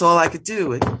 But that's all I could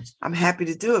do. And I'm happy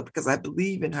to do it because I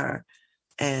believe in her.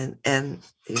 And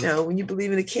when you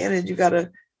believe in a candidate, you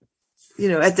gotta,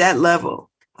 at that level.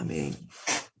 I mean,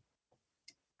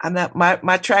 I'm not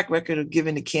my track record of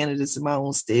giving the candidates in my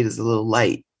own state is a little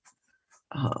light.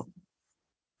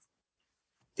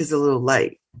 Is a little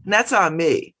light. And that's on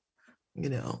me,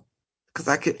 because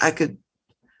I could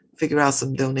figure out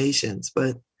some donations,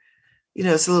 but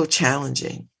it's a little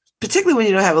challenging, particularly when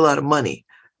you don't have a lot of money.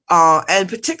 And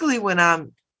particularly when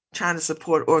I'm trying to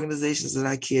support organizations that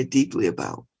I care deeply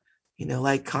about,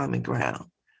 like Common Ground.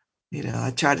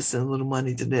 I try to send a little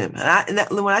money to them. And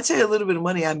when I tell you a little bit of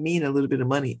money, I mean a little bit of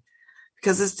money,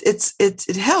 because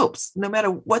it helps. No matter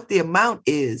what the amount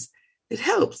is, it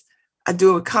helps. I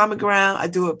do it with Common Ground. I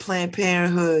do it with Planned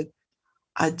Parenthood.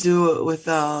 I do it with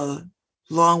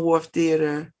Long Wharf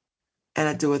Theater, and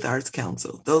I do it with Arts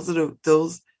Council. Those are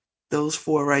those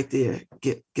four right there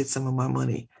get some of my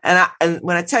money. And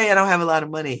when I tell you I don't have a lot of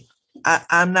money,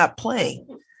 I'm not playing.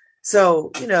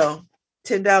 So,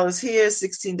 $10 here,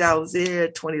 $16 there,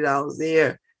 $20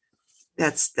 there.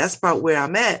 That's about where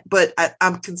I'm at. But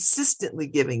I'm consistently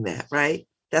giving that, right?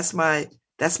 That's my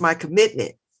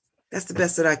commitment. That's the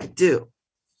best that I could do.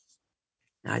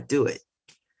 And I do it.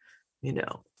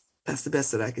 That's the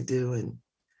best that I could do.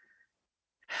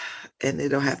 And it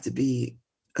don't have to be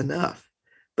enough.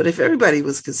 But if everybody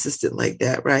was consistent like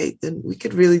that, right, then we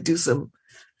could really do some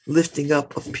lifting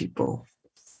up of people,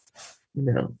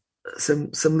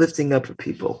 some lifting up of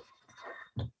people.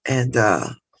 And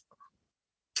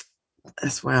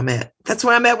that's where I'm at. That's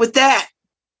where I'm at with that.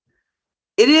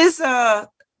 It is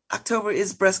October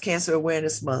is Breast Cancer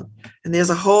Awareness Month. And there's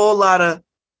a whole lot of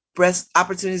breast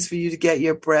opportunities for you to get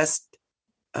your breast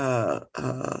get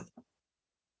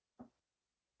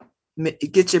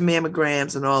your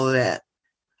mammograms and all of that.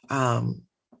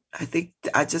 I think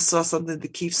I just saw something at the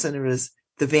Keefe Center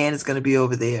the van is going to be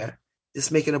over there.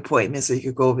 Just make an appointment so you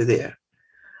could go over there.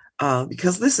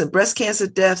 Because listen, breast cancer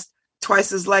deaths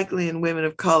twice as likely in women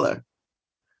of color.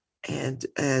 And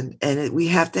we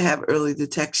have to have early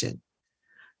detection.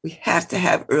 We have to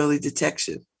have early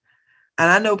detection. And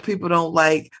I know people don't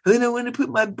like, when to put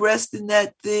my breast in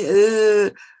that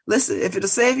thing. Listen, if it'll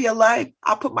save your life,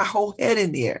 I'll put my whole head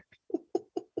in there.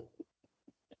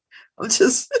 I'm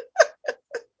just,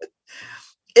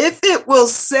 if it will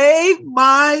save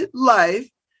my life,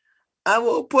 I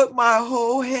will put my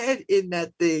whole head in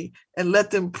that thing and let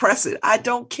them press it. I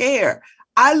don't care.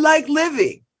 I like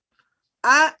living.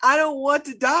 I don't want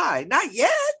to die. Not yet.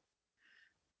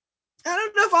 I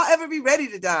don't know if I'll ever be ready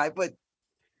to die, but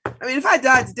I mean, if I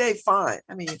died today, fine.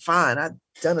 Fine. I've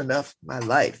done enough in my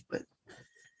life, but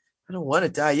I don't want to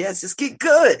die yet. It's just get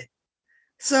good.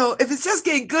 So if it's just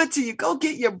getting good to you, go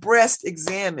get your breast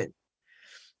examined.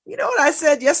 You know what I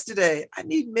said yesterday? I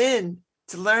need men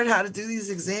to learn how to do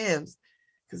these exams,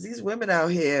 because these women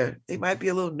out here, they might be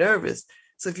a little nervous.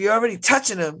 So if you're already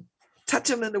touching them, touch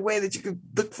them in the way that you can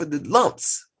look for the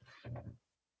lumps.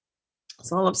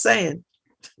 That's all I'm saying.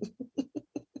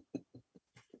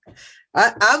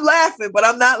 I'm laughing, but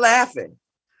I'm not laughing.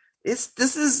 This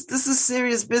is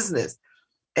serious business.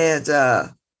 And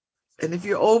if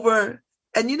you're over,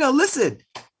 and listen,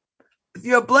 if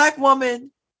you're a Black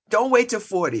woman, don't wait till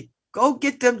 40. Go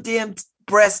get them damn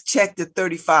breasts checked at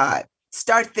 35.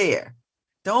 Start there.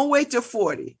 Don't wait till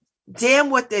 40. Damn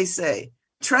what they say.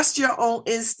 Trust your own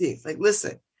instincts. Like,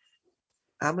 listen,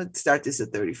 I'm gonna start this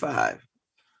at 35.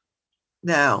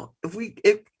 Now,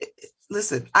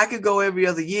 listen, I could go every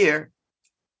other year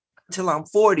until I'm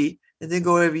 40, and then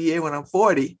go every year when I'm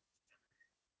 40.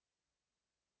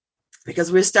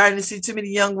 because we're starting to see too many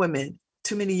young women,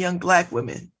 too many young Black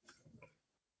women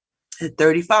at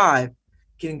 35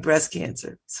 getting breast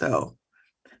cancer. So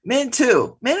men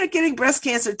too. Men are getting breast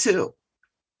cancer too.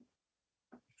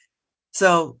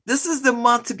 So this is the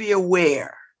month to be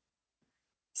aware.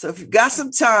 So if you've got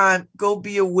some time, go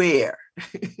be aware.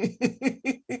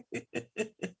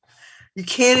 You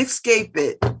can't escape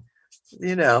it.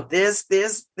 You know, there's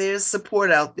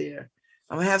support out there.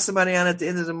 I'm gonna have somebody on at the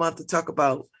end of the month to talk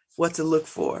about what to look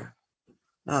for.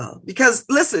 Because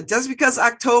listen, just because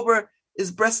October is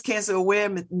breast cancer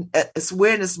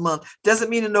awareness month doesn't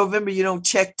mean in November you don't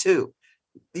check too.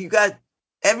 You got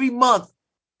every month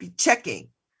be checking.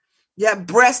 You have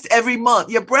breast every month.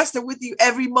 Your breasts are with you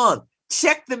every month.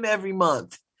 Check them every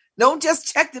month. Don't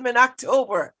just check them in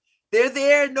October. They're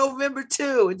there in November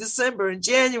too, in December, in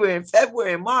January, in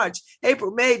February, March,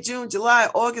 April, May, June, July,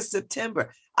 August,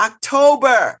 September,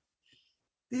 October.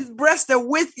 These breasts are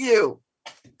with you.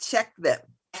 Check them.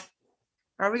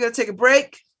 Are we going to take a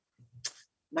break?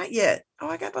 Not yet. Oh,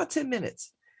 I got about 10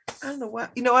 minutes. I don't know why.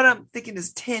 You know what I'm thinking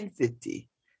is 10:50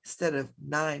 instead of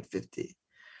 9:50.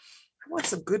 I want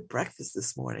some good breakfast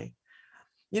this morning.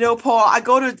 You know, Paul, I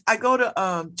go to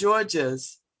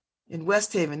Georgia's in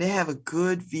West Haven. They have a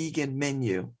good vegan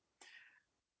menu.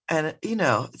 And, you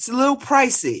know, it's a little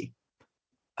pricey,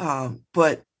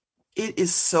 but it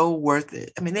is so worth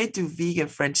it. I mean, they do vegan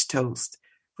French toast,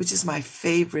 which is my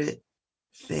favorite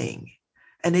thing.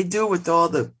 And they do it with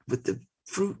the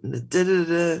fruit and the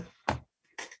da-da-da.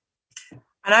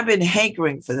 And I've been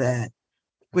hankering for that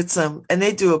with some, and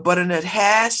they do a butternut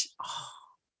hash. Oh,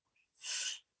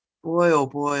 boy, oh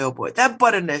boy, oh boy. That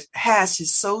butternut hash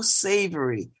is so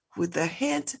savory with a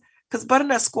hint, because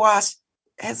butternut squash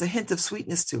has a hint of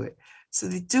sweetness to it. So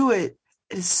they do it.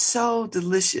 It is so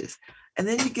delicious. And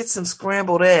then you get some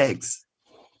scrambled eggs.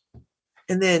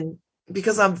 And then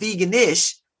because I'm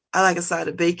vegan-ish, I like a side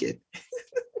of bacon.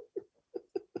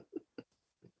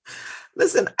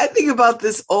 Listen, I think about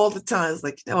this all the time. It's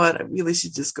like, you know what? I really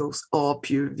should just go all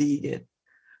pure vegan.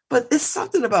 But it's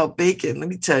something about bacon. Let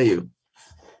me tell you.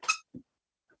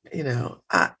 You know,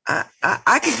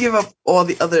 I could give up all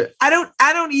the other. I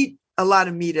don't eat a lot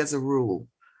of meat as a rule.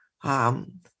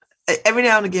 Every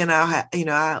now and again,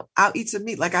 I'll eat some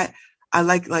meat. Like I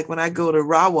like when I go to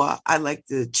Rawa, I like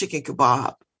the chicken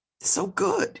kebab. It's so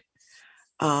good.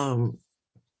 When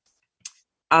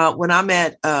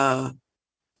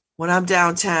I'm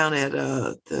downtown at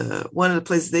the one of the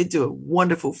places, they do a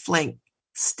wonderful flank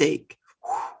steak.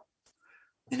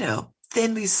 You know,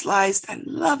 thinly sliced. I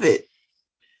love it.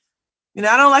 You know,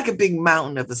 I don't like a big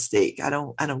mountain of a steak. I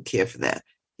don't care for that.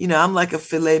 You know, I'm like a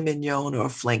filet mignon or a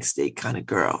flank steak kind of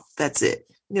girl. That's it.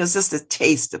 You know, it's just a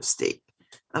taste of steak.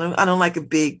 I don't like a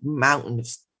big mountain of,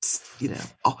 you know,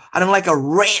 I don't like a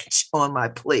ranch on my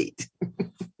plate.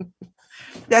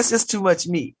 That's just too much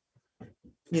meat,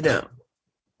 you know.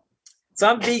 So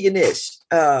I'm vegan-ish.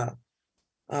 And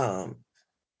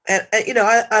you know,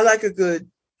 I like a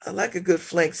good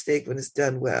flank steak when it's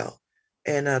done well.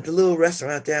 And the little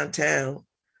restaurant downtown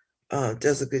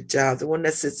does a good job. The one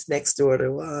that sits next door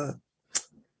to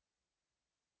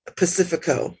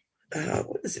Pacifico.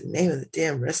 What is the name of the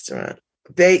damn restaurant?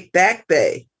 Back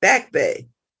Bay.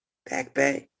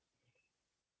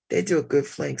 They do a good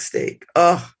flank steak.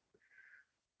 Oh,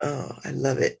 I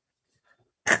love it.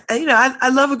 You know, I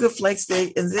love a good flank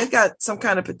steak, and they've got some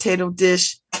kind of potato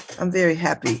dish. I'm very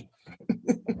happy.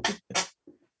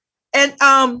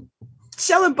 And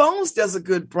Shell and Bones does a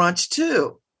good brunch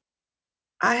too.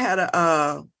 I had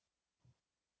a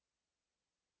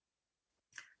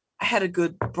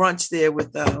good brunch there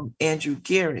with Andrew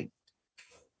Gearing.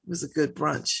 It was a good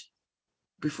brunch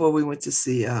before we went to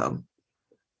see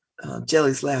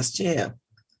Jelly's Last Jam.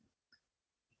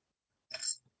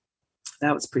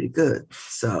 That was pretty good.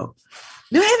 So,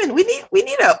 New Haven, we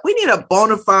need a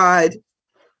bona fide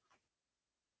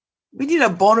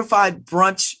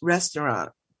brunch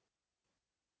restaurant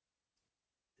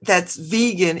that's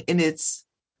vegan in its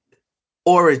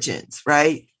origins,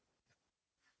 right?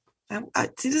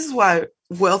 See, this is why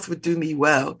Wealth would do me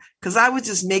well, because I would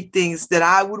just make things that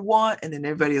I would want, and then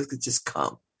everybody else could just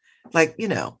come. Like, you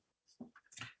know,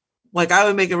 like I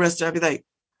would make a restaurant, I'd be like,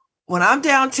 when I'm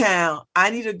downtown,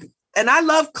 and I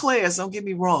love Claire's, don't get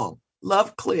me wrong,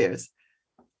 love Claire's,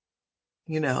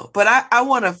 you know, but I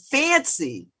want a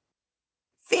fancy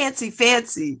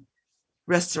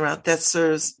restaurant that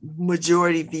serves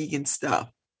majority vegan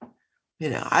stuff. You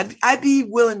know, I'd be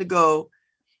willing to go.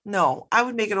 No, I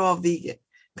would make it all vegan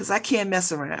because I can't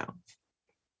mess around.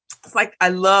 It's like I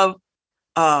love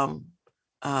Ion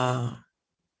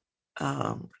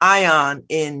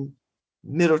in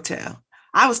Middletown.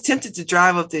 I was tempted to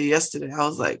drive up there yesterday. I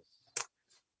was like,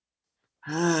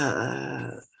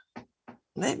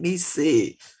 let me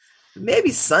see.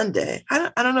 Maybe Sunday.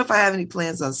 I don't know if I have any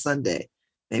plans on Sunday.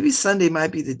 Maybe Sunday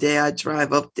might be the day I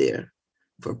drive up there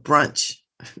for brunch.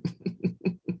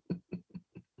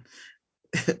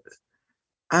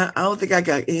 I don't think I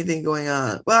got anything going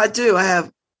on. Well, I do.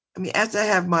 After I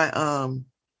have my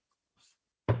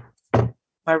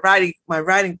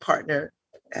writing partner,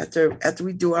 after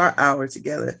we do our hour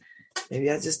together, maybe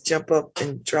I just jump up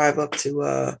and drive up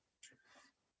to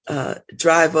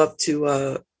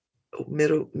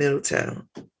Middletown.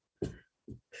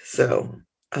 So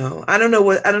I don't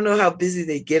know how busy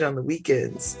they get on the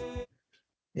weekends.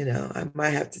 I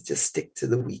might have to just stick to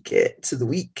the week.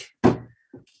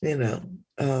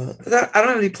 I don't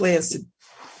have any plans to.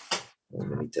 Let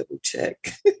me double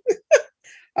check.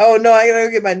 Oh no, I gotta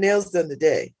go get my nails done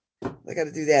today. I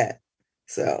gotta do that.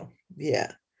 So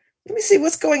yeah. Let me see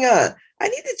what's going on. I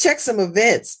need to check some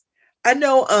events. I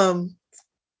know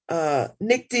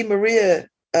Nick DeMaria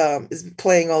is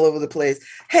playing all over the place.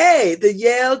 Hey, the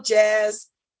Yale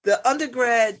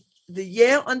Undergrad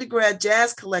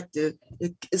Jazz Collective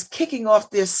is kicking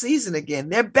off their season again.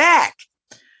 They're back.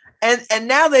 And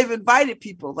now they've invited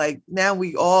people. Like now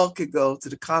we all could go to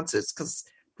the concerts because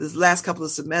the last couple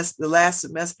of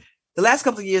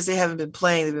years they haven't been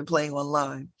playing. They've been playing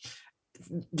online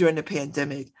during the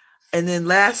pandemic. And then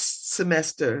last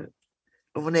semester,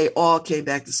 when they all came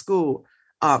back to school,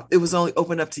 it was only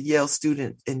open up to Yale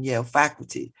students and Yale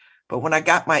faculty. But when I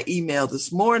got my email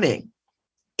this morning,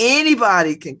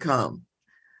 anybody can come,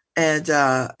 and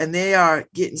they are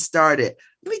getting started.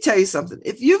 Let me tell you something.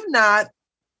 If you've not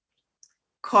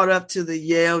caught up to the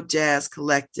Yale Jazz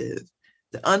Collective,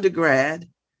 the undergrad,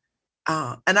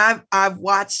 and I've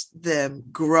watched them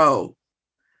grow.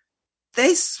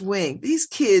 They swing. These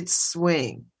kids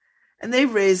swing, and they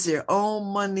raise their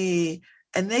own money,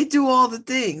 and they do all the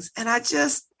things. And I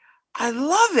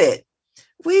love it.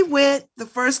 We went the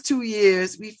first 2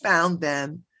 years, we found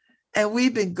them, and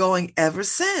we've been going ever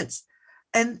since.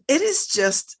 And it is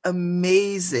just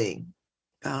amazing.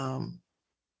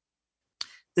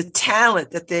 The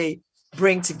talent that they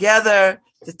bring together,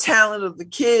 the talent of the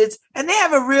kids, and they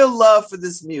have a real love for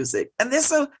this music. And they're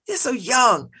so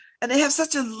young, and they have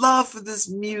such a love for this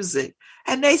music,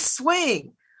 and they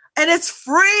swing, and it's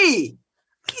free.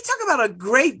 You talk about a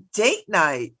great date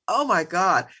night. Oh my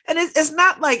God. And it's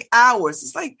not like hours.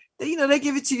 It's like, they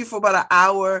give it to you for about an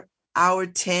hour, hour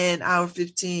 10, hour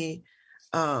 15.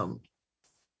 And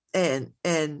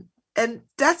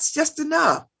that's just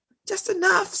enough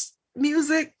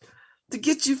music to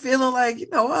get you feeling like, you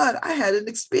know what, I had an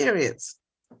experience.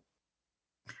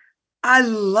 I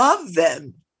love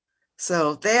them.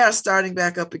 So they are starting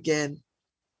back up again.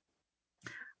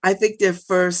 I think their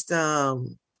first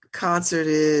concert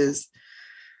is,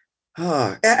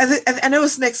 I know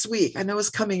it's next week. I know it's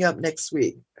coming up next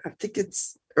week. I think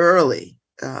it's early.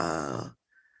 Let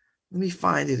me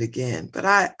find it again. But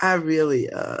I really,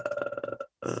 I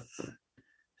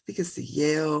think it's the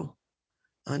Yale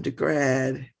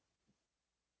undergrad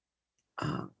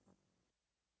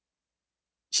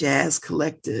Jazz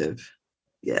Collective.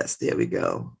 Yes, there we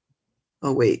go.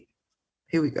 Oh, wait,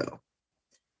 here we go.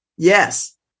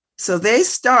 Yes. So they're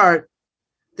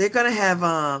going to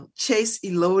have Chase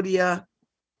Elodia,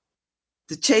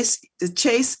 the Chase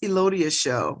Elodia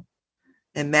show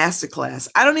and masterclass.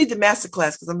 I don't need the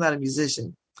masterclass because I'm not a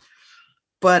musician,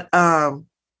 but they're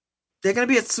going to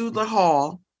be at Sudler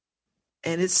Hall,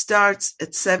 and it starts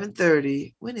at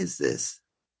 7:30. When is this?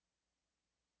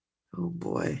 Oh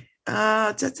boy.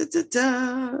 They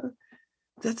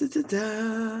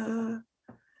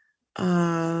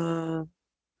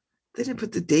didn't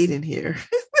put the date in here.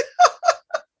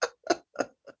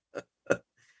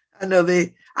 I know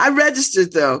I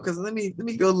registered though, because let me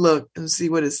go look and see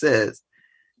what it says.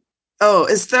 Oh,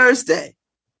 it's Thursday,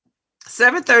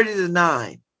 7:30 to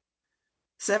 9.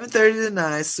 7:30 to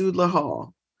 9, Sudler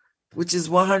Hall, which is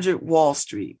 100 Wall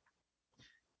Street.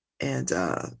 And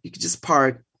you can just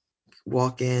park,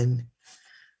 walk in.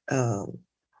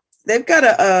 They've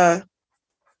got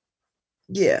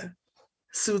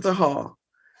Sudler Hall.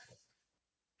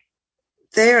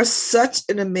 They are such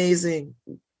an amazing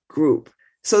group.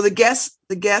 So the guest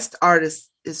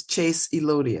artist is Chase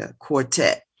Elodia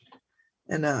Quartet,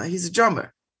 and he's a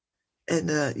drummer.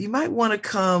 And you might want to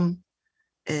come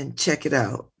and check it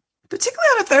out, particularly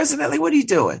on a Thursday night. Like, what are you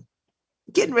doing?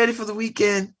 Getting ready for the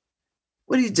weekend?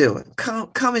 What are you doing?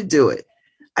 Come and do it.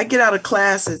 I get out of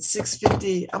class at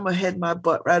 6:50. I'm gonna head my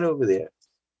butt right over there.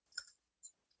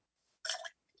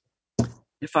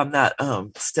 If I'm not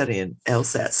studying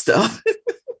LSAT stuff.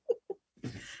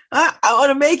 I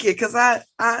want to make it because I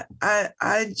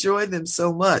enjoy them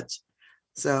so much.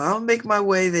 So I'll make my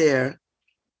way there.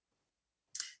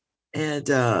 And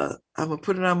I'm going to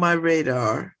put it on my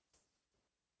radar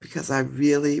because I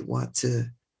really want to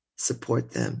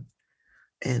support them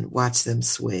and watch them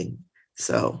swing.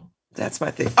 So that's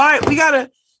my thing. All right, we got to,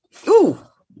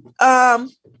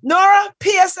 Nora,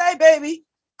 PSA, baby.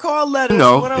 Call letters.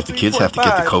 No, if the kids have to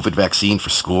get the COVID vaccine for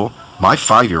school, my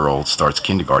 5-year-old starts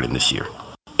kindergarten this year.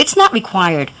 It's not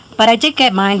required, but I did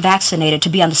get mine vaccinated to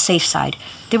be on the safe side.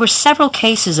 There were several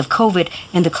cases of COVID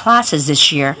in the classes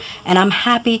this year, and I'm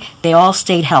happy they all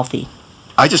stayed healthy.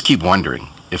 I just keep wondering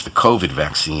if the COVID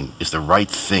vaccine is the right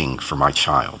thing for my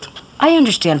child. I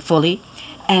understand fully,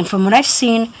 and from what I've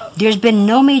seen, there's been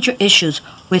no major issues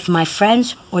with my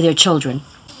friends or their children.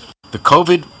 The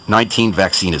COVID-19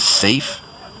 vaccine is safe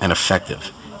and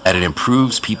effective, and it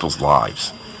improves people's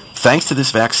lives. Thanks to this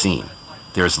vaccine,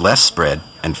 there is less spread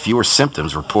and fewer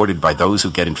symptoms reported by those who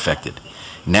get infected.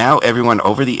 Now everyone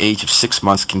over the age of 6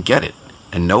 months can get it,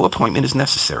 and no appointment is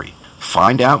necessary.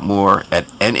 Find out more at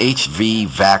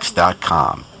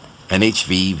nhvvax.com,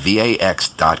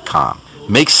 nhvvax.com.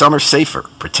 Make summer safer.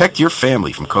 Protect your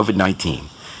family from COVID-19.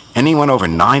 Anyone over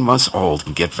 9 months old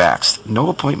can get vaxxed. No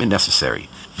appointment necessary.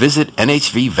 Visit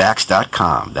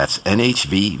nhvvax.com. That's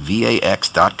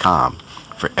nhvvax.com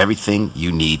for everything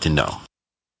you need to know.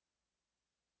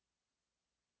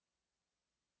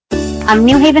 I'm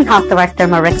New Haven Health Director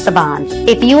Marik Saban.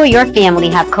 If you or your family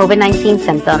have COVID-19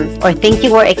 symptoms or think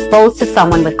you were exposed to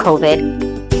someone with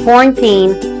COVID,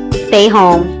 quarantine, stay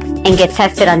home, and get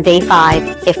tested on day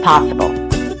 5 if possible.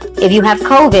 If you have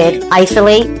COVID,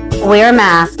 isolate, wear a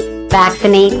mask,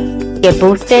 vaccinate, get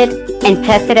boosted, and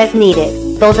test it as needed.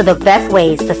 Those are the best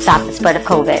ways to stop the spread of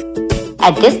COVID.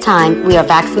 At this time, we are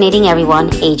vaccinating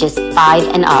everyone ages 5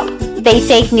 and up. Stay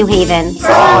safe, New Haven.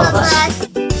 For all of us.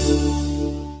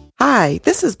 Hi,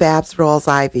 this is Babs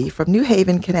Rawls-Ivy from New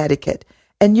Haven, Connecticut,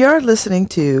 and you're listening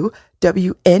to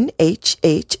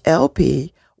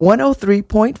WNHHLP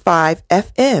 103.5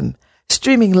 FM,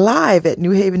 streaming live at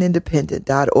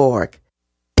newhavenindependent.org.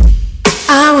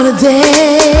 I want to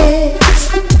dance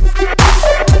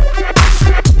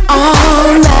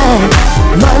all night,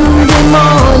 Monday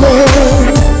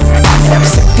morning, and I'm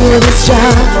sick of this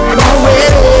job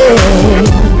already.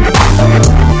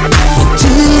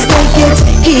 Tuesday gets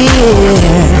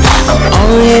here, I'm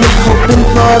already hoping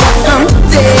for the hump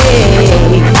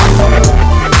day.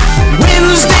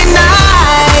 Wednesday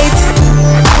night,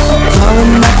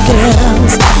 calling my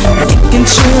girls, making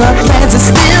sure our plans are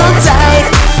still tight.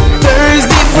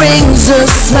 Thursday brings a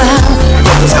smile,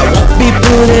 cause I won't be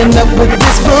putting up with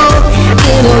this book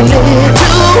in a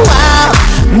little while.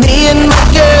 Me and my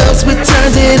girls, we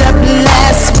turned it up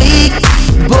last week.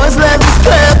 Boys love this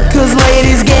club cause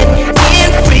ladies get in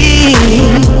free.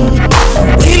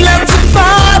 We love to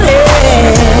party,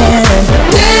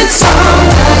 dance all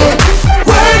night,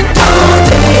 work all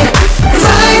day.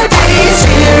 Friday's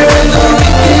here and the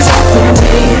week is out the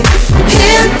way.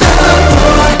 Hit the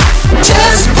floor,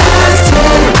 just past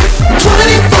 10,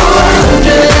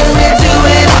 2400 and we do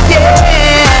it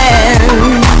again.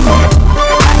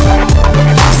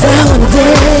 So I wanna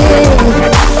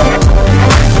dance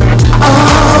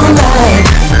all night,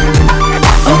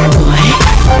 oh boy,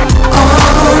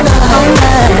 all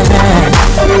night.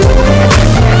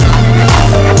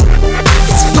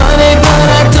 It's funny but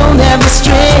I don't have the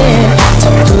strength to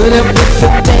put up with the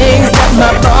things that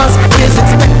my boss is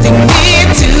expecting me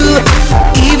to.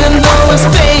 Even though it's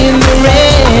paying the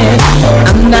rent,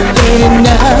 I'm not paid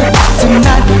enough to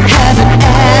not have an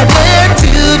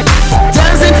attitude.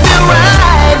 Doesn't feel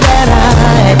right that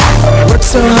I work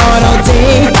so hard all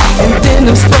day and then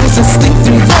I'm supposed to sleep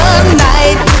through the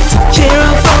night. Take care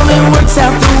of all that works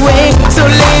out the way. So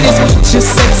ladies, put your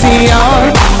sexy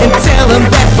on and tell them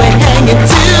that we're hanging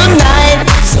tonight.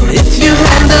 So if you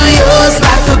handle yours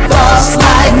like a boss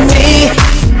like me,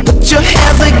 put your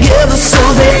hands together so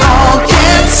they all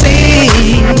can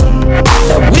see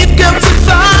that we've come to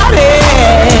party.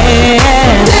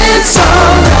 Dance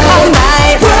all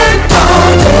night, work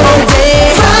all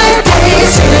day.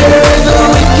 Friday's here and the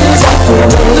week is out the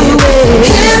way.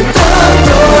 Hit the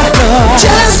floor,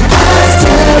 just past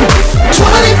 10,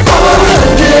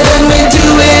 2400 and we do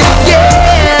it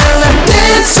again.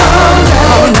 Dance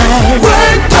all night,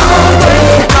 work all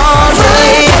day.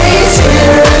 Friday's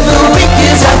here and the week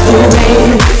is out the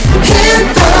way. Hit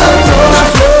the floor,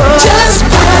 just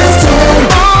past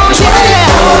 10,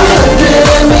 2400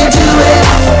 and we do it.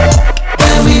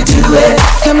 And we do it.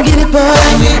 Come get it, boy.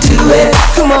 And we do it.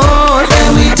 Come on.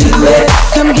 And we do it.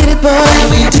 Come get it, boy.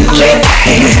 And we do it.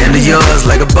 You can handle yours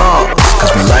like a boss,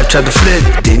 cause when life tried to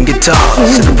flip, didn't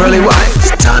guitars, and the pearly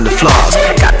whites, time to floss.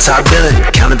 Got top billing,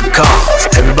 counting the calls.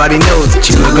 Everybody knows that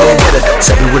you a go-getter.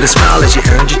 Sappy with a smile as you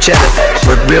earned your cheddar.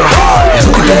 Work real hard, and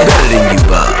who could do better than you,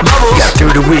 Bob? Got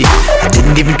through the week, I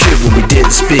didn't even trip when we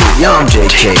didn't speak. Yo, I'm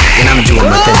JK, and I'm doing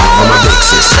my thing on my big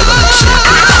sis, 7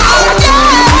 champagne.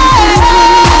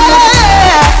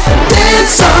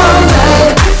 Dance all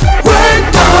night,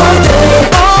 work all day.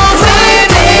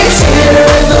 Friday's here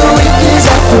and the weekend's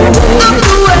out the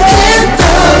way. Hit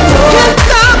the floor,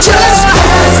 just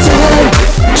past 10,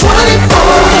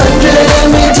 2400 and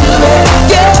we do it.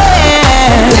 Yeah,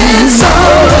 dance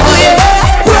all night,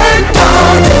 work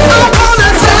all day.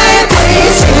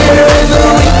 Friday's here and the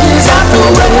weekend's out the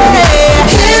way.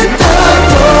 Hit the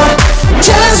floor,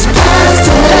 just past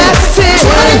 10,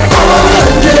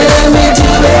 2400 and we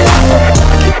do it.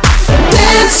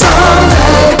 Dance all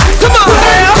night, come on,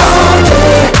 work all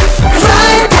day.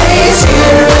 Friday's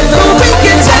here and the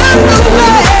weekend's out the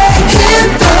way. Hit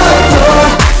the floor,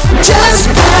 just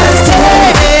past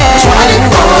 10,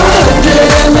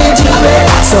 2400 and we do it.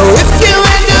 So if you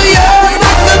and yours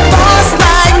like the boss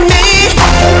like me,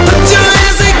 put your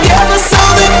hands together so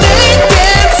that they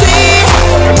can see.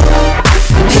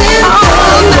 Hit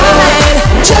all night,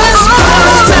 just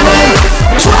past 10,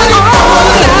 2400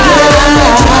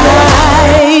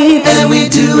 and we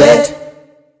do it.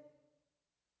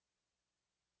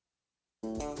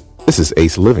 This is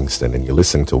Ace Livingston, and you're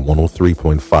listening to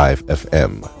 103.5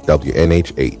 FM,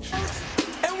 WNHH.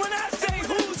 And when I say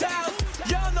who's house,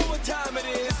 y'all know what time it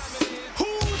is.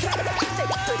 Who's house?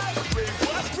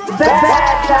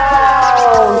 Bad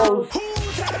House.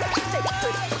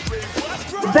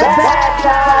 Bad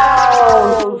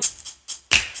House.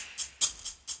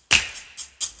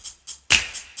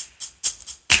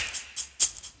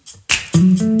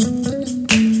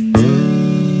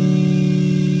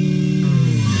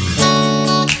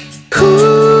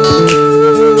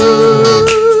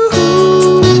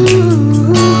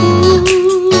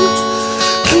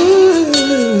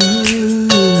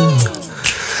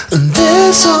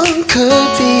 This song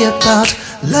could be about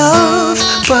love,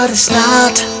 but it's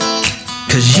not.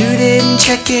 Cause you didn't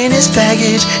check in his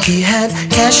baggage. He had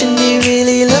cash and he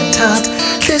really looked hot.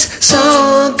 This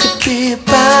song could be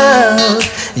about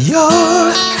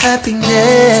your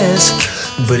happiness,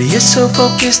 but he is so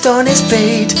focused on his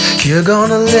bait, you're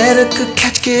gonna let a good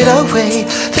catch get away.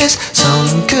 This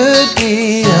song could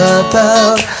be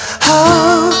about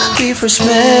how we first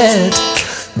met,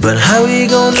 but how we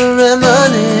gonna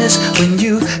reminisce when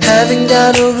you haven't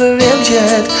got over him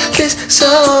yet? This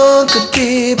song could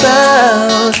be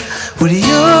about what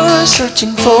you're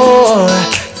searching for.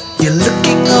 You're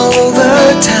looking all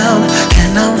over town,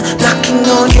 and I'm knocking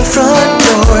on your front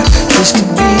door. This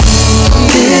could be,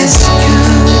 this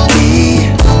could be,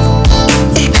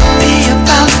 it could be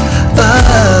about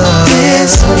love.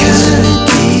 This could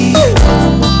be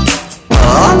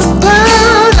all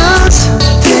about us.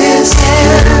 This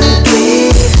could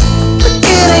be, but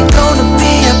it ain't gonna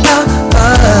be about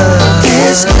us.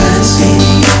 This could be.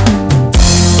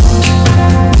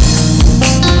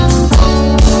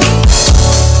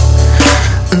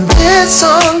 This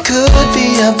song could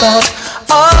be about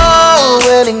our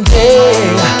wedding day,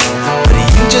 but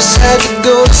you just had to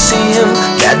go to see him.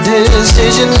 That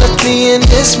decision left me in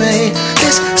dismay.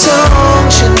 This song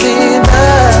should be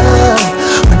about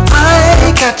when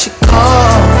I got your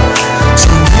call,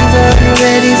 saying you weren't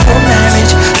ready for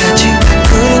marriage, that you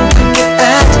couldn't commit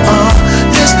at all.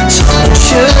 This song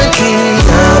should be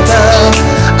about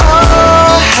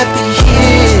our happy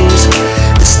years.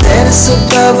 Instead it's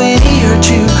about when he hurt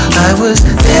you, I was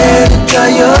there to dry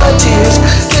your tears.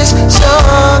 This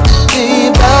song could be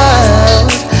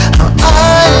about how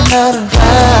I'm not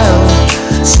around.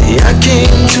 See, I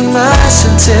came to my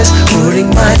senses, putting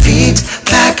my feet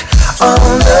back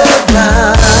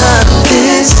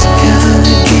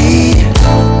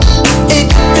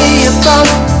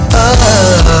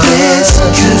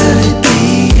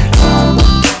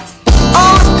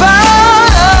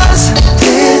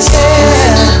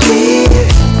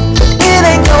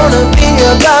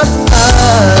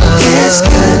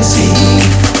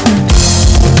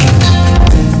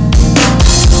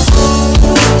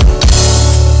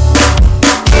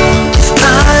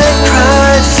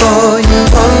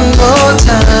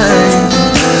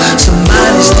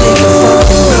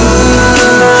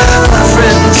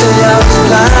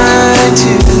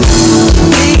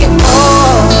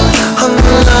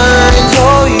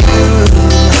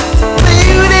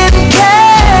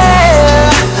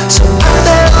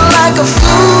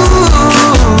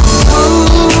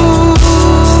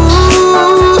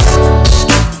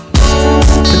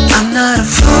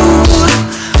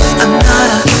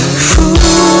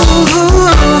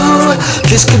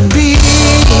This could be,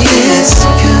 this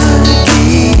could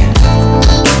be,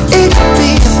 it could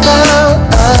be about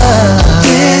us.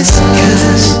 This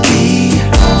could be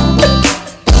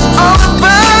all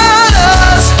about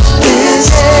us. This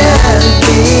could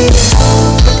be,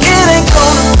 it ain't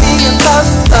gonna be about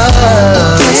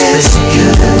us. This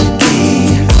could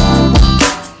be,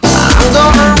 I'm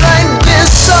gonna write this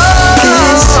song.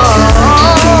 This could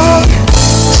be,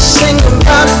 sing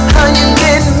about how you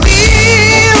get me.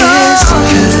 This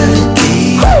could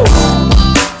be, all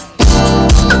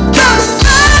about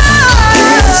us.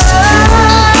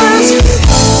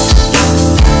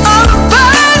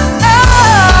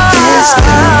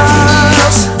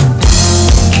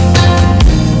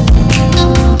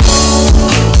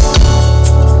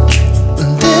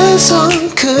 This song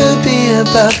could be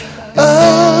about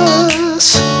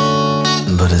us,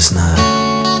 but it's not.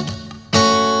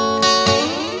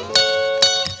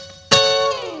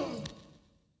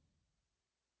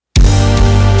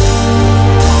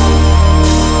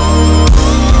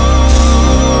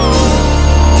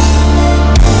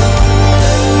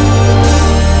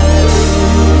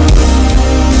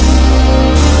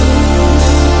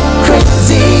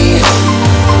 Crazy.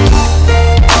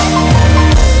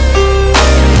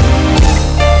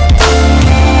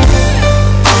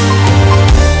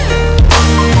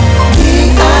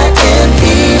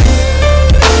 D-I-M-E.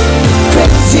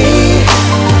 Crazy.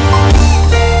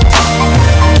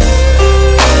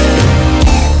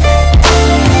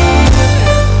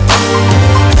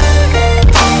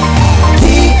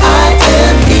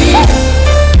 D-I-M-E.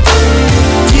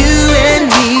 You and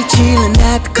me chillin'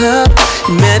 at the club.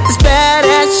 You met this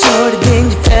badass shorty, then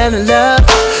you fell in love.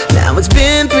 Now it's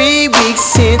been 3 weeks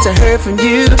since I heard from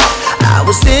you. I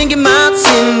was thinking about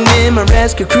sending in my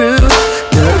rescue crew.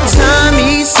 The time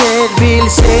he said really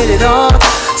said it all.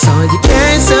 Saw you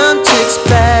carrying some chicks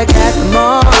back at the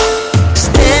mall.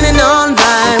 Standing on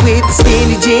line with the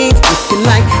skinny jeans, looking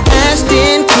like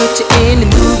Ashton Kutcher in the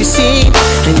movie scene.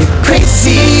 And you're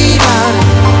crazy about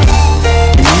her,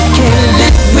 and you can't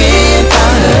live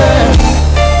without her,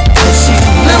 'cause she's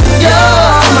blown your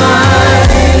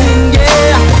mind,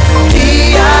 yeah.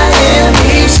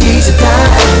 D-I-M-E, she's a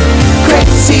dime.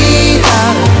 Crazy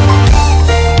about her,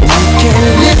 and you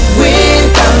can't live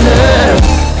without her.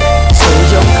 So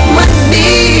your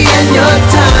money and your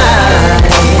time.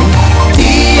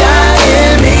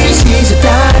 D-I-M-E, she's a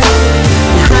dime.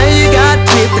 Now how you got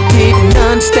with I didn't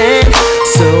understand,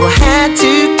 so I had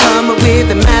to come up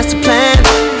with a master plan.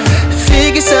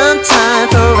 Figure some time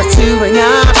for us to hang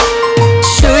out,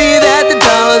 show you that the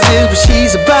dollars is what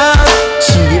she's about.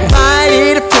 She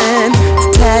invited a friend to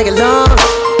tag along,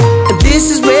 and this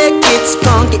is where it gets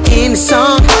funky in the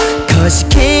song. 'Cause she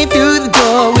came through the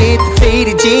door with the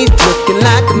faded jeans, looking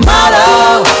like the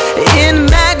model in the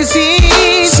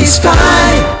magazine. She's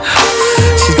fine,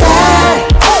 she's bad,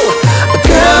 a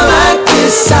girl like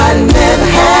this I never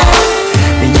had.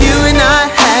 And you and I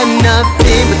had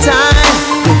nothing but time,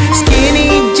 with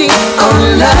skinny jeans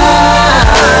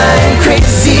online.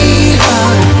 Crazy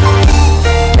about her,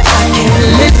 I can't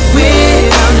live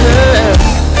without her,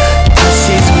 'cause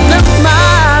she's blown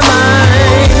my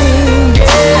mind,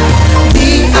 yeah.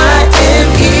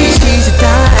 D-I-M-E, she's a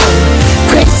dime.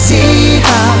 Crazy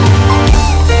about her,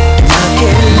 and I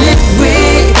can't live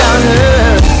without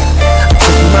her. I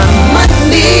took my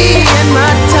money and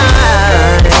my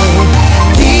time.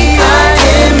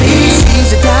 D-I-M-E,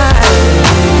 she's a dime.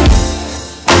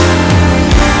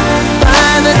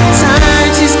 By the time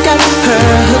she's got her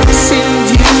hooks in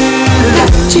you,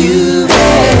 got you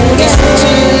it's too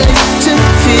late to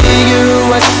figure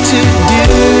what to do.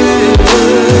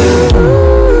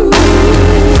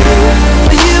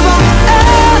 You won't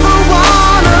ever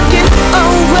wanna get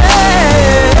away.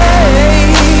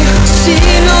 She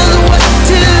knows what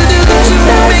to do to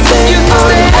make you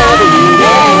stay.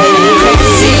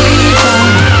 Crazy,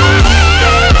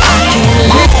 I can't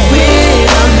live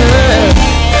without her,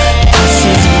 'cause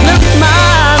she's blown my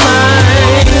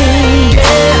mind,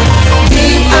 yeah.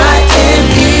 D-I-M-E,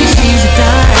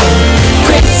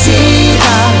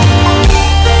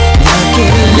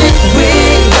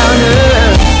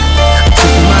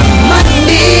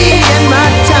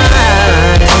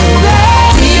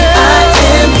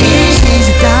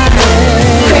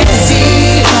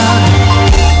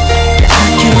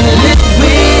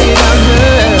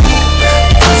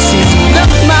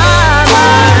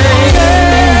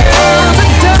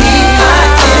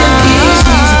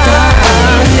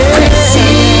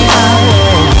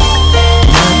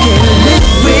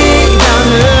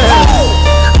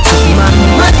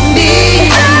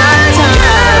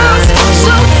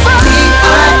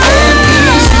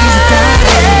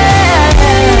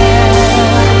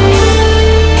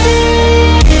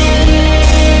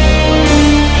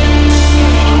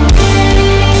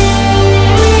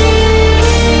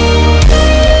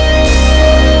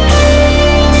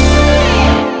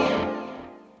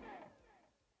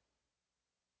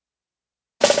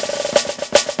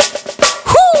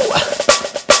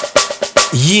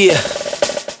 Yeah,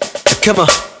 come on.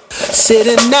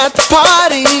 Sitting at the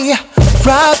party,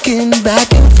 rocking back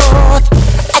and forth,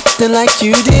 acting like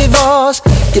you divorced.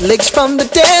 Your legs from the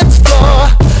dance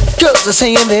floor. Girls are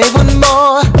saying they want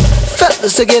more.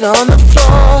 Fellas to get on the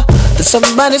floor. Then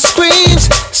somebody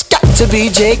screams, it's got to be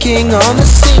J-King on the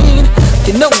scene.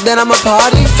 You know that I'm a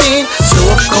party fiend, so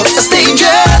of course I stay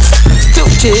dressed.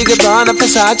 Dolce Gabbana,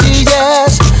 Versace,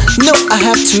 yes. No, I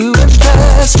have to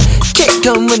impress. Can't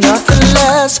come with nothing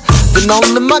less than all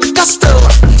of my gusto.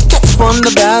 Cats won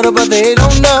the battle, but they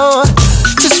don't know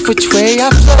just which way I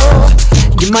flow.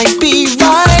 You might be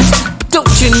right, but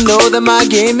don't you know that my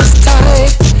game is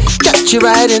tight? Got you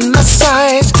right in my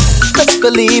sights. Let's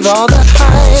believe all the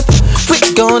hype. We're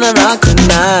gonna rock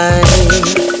tonight.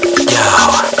 Yo,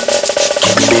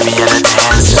 can you meet me at a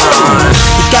dance floor?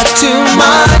 You got too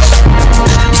much,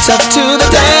 yourself to the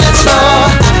dance floor.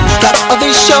 Got all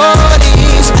these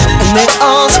shorties, and they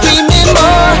all screaming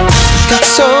more. Got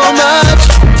so much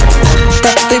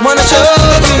that they wanna show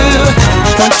you.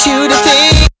 Want you to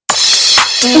think.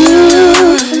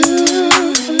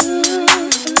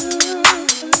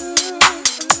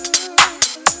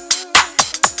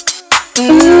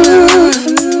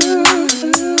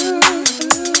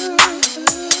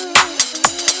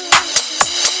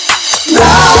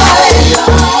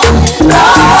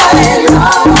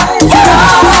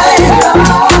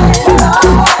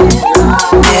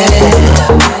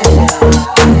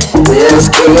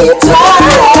 Just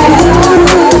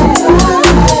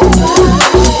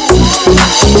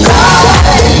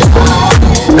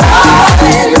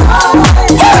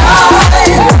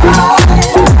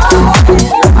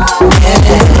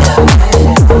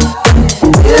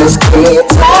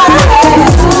keep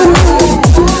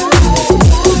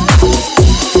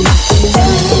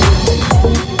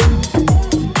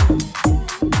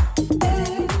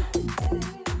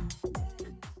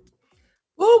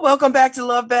Welcome back to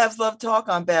Love Babs Love Talk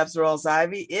on Babs Rawls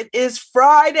Ivy. It is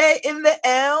Friday in the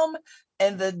Elm,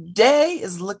 and the day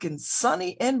is looking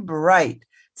sunny and bright.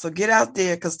 So get out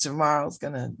there because tomorrow's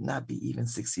gonna not be even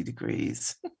 60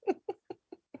 degrees.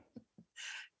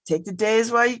 Take the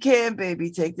days while you can, baby.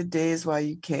 Take the days while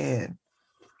you can.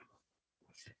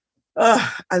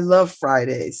 I love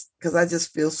Fridays because I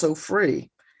just feel so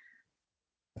free.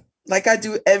 Like I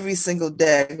do every single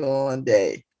daggone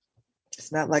day.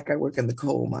 It's not like I work in the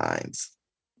coal mines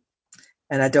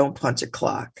and I don't punch a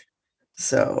clock.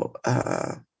 So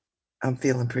I'm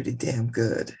feeling pretty damn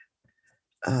good.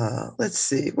 Let's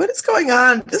see. What is going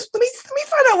on? Let me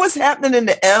find out what's happening in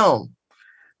the Elm.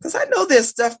 Because I know there's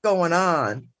stuff going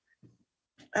on.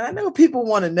 And I know people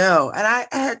want to know. And I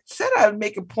had said I would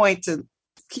make a point to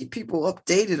keep people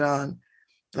updated on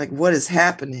like what is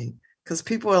happening. Because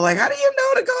people are like, how do you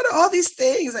know to go to all these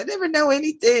things? I never know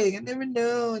anything. I never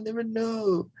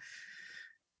know.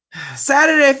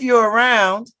 Saturday, if you're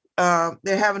around,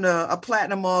 they're having a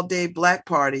platinum all day black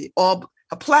party, a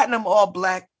platinum all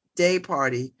black day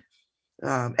party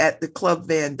at the Club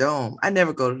Van Dome. I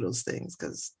never go to those things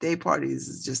because day parties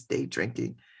is just day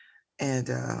drinking. And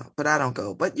but I don't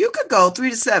go. But you could go 3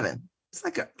 to 7. It's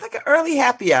like an early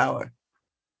happy hour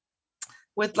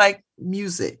with like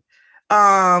music.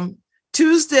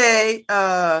 Tuesday,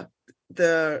 the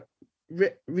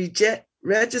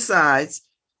Regicides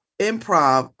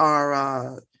Improv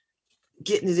are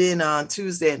getting it in on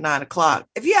Tuesday at 9:00.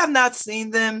 If you have not seen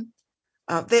them,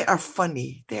 they are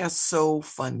funny. They are so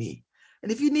funny.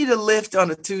 And if you need a lift on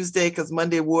a Tuesday because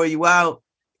Monday wore you out,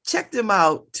 check them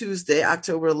out Tuesday,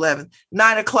 October 11th,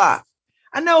 9:00.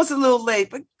 I know it's a little late,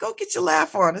 but go get your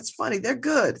laugh on. It's funny. They're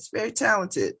good. It's very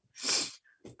talented.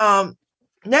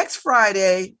 Next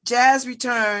Friday, Jazz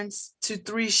returns to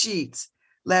 3 Sheets,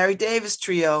 Larry Davis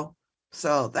Trio.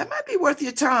 So that might be worth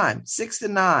your time, 6 to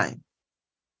 9.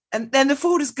 And then the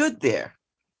food is good there,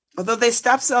 although they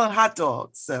stopped selling hot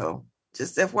dogs. So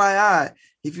just FYI,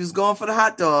 if you was going for the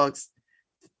hot dogs,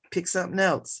 pick something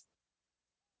else.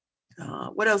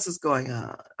 What else is going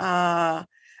on?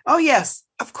 Oh, yes,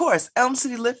 of course. Elm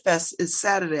City Lit Fest is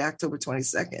Saturday, October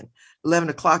 22nd,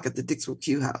 11:00 at the Dixwell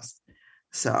Q House.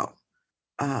 So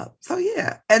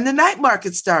yeah. And the night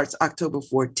market starts October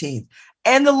 14th.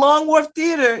 And the Long Wharf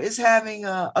Theater is having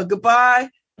a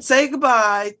say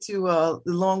goodbye to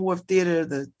the Long Wharf Theater,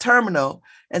 the terminal,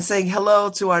 and saying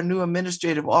hello to our new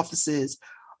administrative offices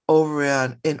over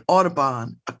in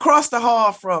Audubon, across the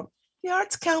hall from the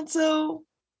Arts Council.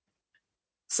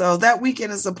 So that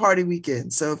weekend is a party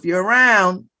weekend. So if you're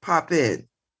around, pop in.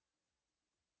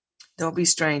 Don't be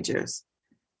strangers.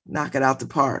 Knock it out the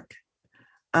park.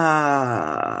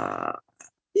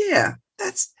 Yeah,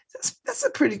 that's a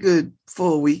pretty good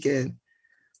full weekend.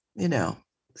 You know,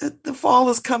 the fall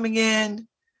is coming in.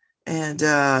 And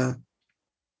oh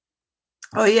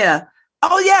yeah.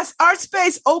 Oh yes,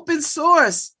 ArtSpace open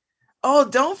source. Oh,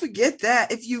 don't forget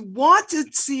that. If you want to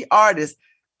see artists,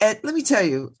 and let me tell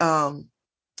you,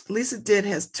 Lisa Dent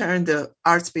has turned the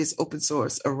ArtSpace open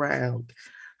source around.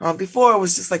 Before it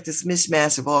was just like this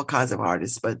mishmash of all kinds of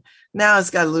artists, but now it's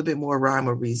got a little bit more rhyme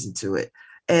or reason to it.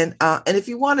 And if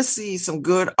you want to see some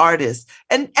good artists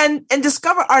and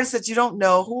discover artists that you don't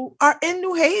know who are in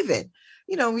New Haven,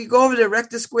 we go over to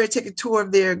Rector Square, take a tour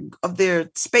of their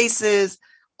spaces,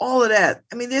 all of that.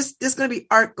 I mean, there's going to be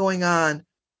art going on.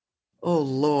 Oh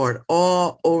Lord,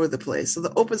 all over the place. So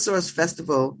the Open Source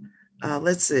Festival,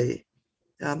 let's see,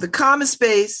 the Common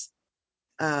Space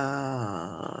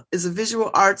is a visual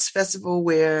arts festival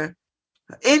where,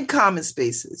 in common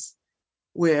spaces,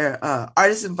 where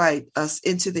artists invite us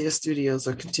into their studios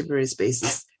or contemporary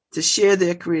spaces to share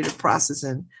their creative process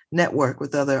and network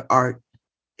with other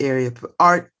area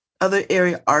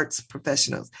arts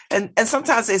professionals. And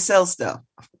sometimes they sell stuff.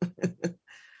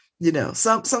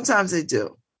 Sometimes they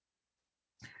do.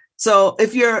 So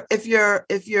if you're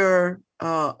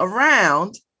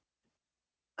around,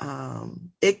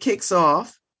 it kicks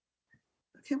off.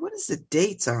 Okay, what is the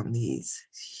dates on these?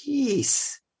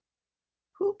 Jeez,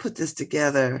 who put this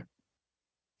together?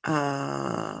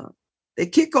 They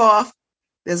kick off.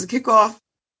 There's a kickoff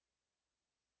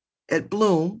at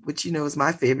Bloom, which is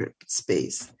my favorite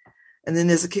space, and then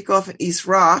there's a kickoff in East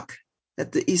Rock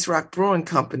at the East Rock Brewing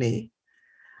Company,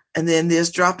 and then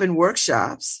there's drop-in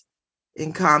workshops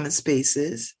in common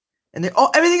spaces, and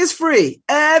everything is free.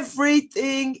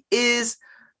 Everything is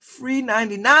free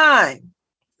 99.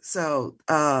 So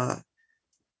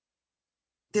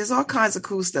there's all kinds of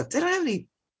cool stuff. They don't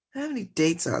have any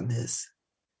dates on this.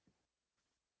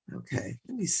 Okay,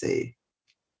 let me see.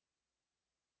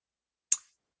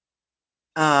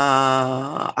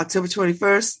 October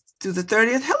 21st through the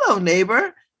 30th. Hello,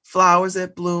 neighbor. Flowers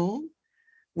at Bloom.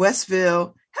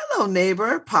 Westville. Hello,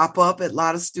 neighbor. Pop up at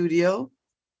Lotta Studio.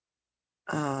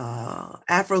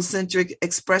 Afrocentric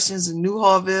Expressions in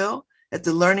Newhallville at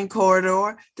the Learning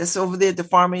Corridor. That's over there at the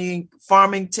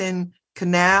Farmington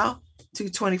Canal,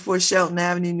 224 Shelton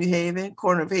Avenue, New Haven,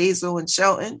 corner of Hazel and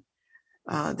Shelton.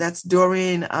 That's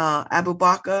Doreen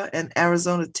Abubakar and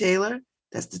Arizona Taylor.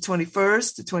 That's the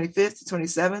 21st, the 25th, the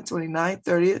 27th, 29th,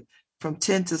 30th, from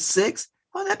 10 to 6.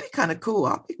 Oh, that'd be kind of cool.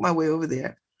 I'll make my way over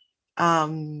there.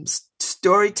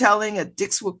 Storytelling at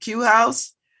Dixwell Q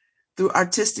House through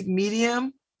Artistic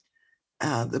Medium.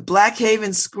 The Black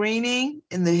Haven screening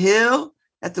in the Hill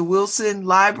at the Wilson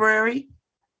Library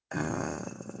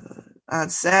on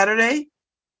Saturday,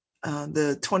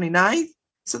 the 29th.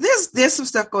 So there's some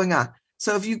stuff going on.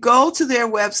 So if you go to their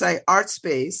website,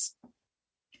 ArtSpace,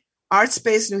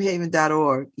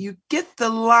 artspacenewhaven.org, you get the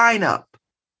lineup,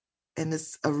 and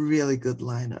it's a really good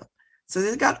lineup. So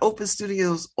they've got open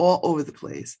studios all over the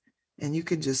place, and you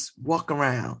can just walk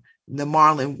around. The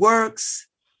Marlin Works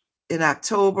in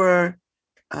October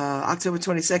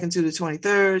 22nd to the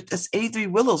 23rd. That's 83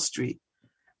 Willow Street.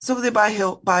 It's over there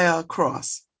by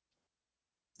Cross.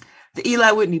 The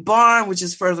Eli Whitney Barn, which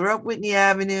is further up Whitney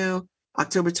Avenue,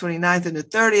 October 29th and the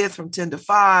 30th from 10 to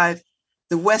 5.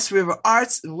 The West River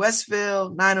Arts in Westville,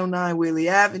 909 Whaley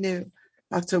Avenue,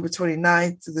 October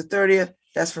 29th to the 30th.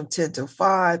 That's from 10 to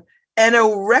 5. And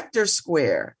a Rector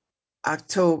Square,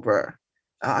 October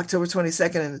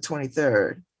 22nd and the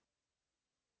 23rd,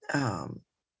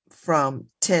 from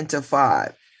 10 to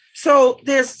 5. So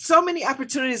there's so many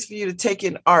opportunities for you to take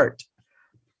in art.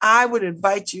 I would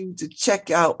invite you to check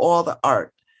out all the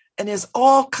art. And there's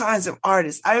all kinds of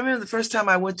artists. I remember the first time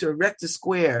I went to a Rector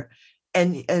Square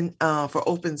and for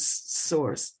open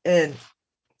source, and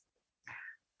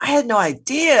I had no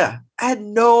idea.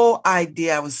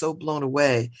 I was so blown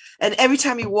away. And every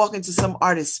time you walk into some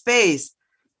artist space,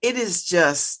 it is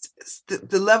just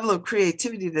the level of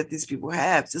creativity that these people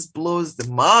have just blows the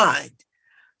mind.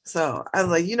 So I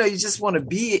was like, you just want to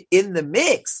be in the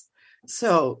mix.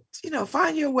 So,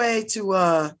 find your way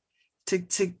to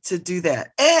do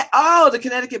that. And the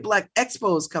Connecticut Black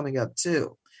Expo is coming up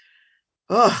too.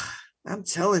 Oh, I'm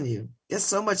telling you, there's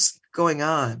so much going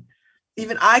on.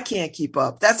 Even I can't keep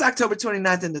up. That's October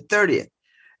 29th and the 30th.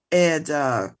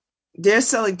 And they're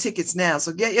selling tickets now.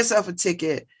 So get yourself a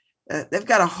ticket. They've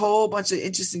got a whole bunch of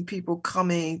interesting people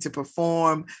coming to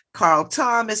perform. Carl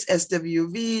Thomas,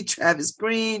 SWV, Travis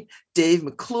Green, Dave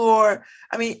McClure.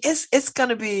 I mean, it's going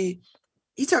to be,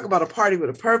 you talk about a party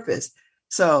with a purpose.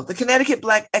 So the Connecticut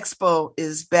Black Expo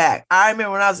is back. I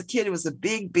remember when I was a kid, it was a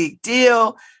big, big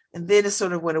deal. And then it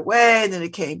sort of went away, and then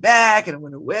it came back, and it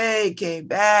went away, and came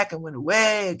back, and went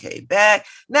away, and came back.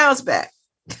 Now it's back.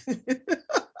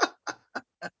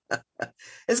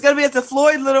 And It's going to be at the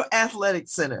Floyd Little Athletic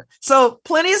Center. So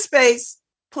plenty of space,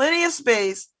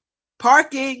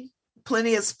 parking,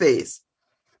 plenty of space.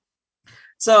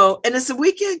 So, and it's a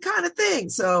weekend kind of thing.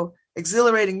 So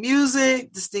exhilarating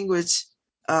music, distinguished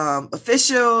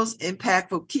officials,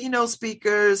 impactful keynote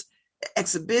speakers,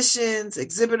 exhibitions,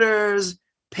 exhibitors,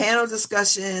 panel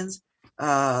discussions,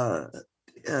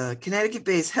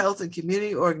 Connecticut-based health and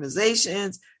community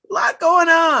organizations. A lot going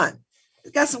on.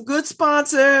 We got some good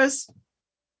sponsors.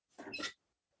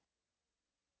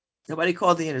 Nobody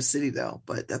called the inner city though,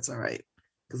 but that's all right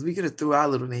because we could have threw our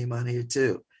little name on here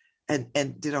too, and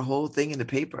did a whole thing in the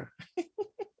paper.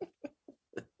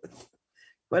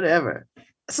 Whatever.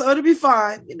 So it'll be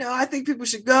fine. I think people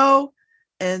should go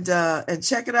and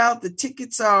check it out. The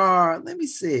tickets are, let me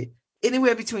see,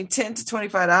 anywhere between $10 to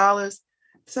 $25.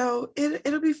 So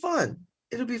it'll be fun.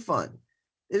 It'll be fun.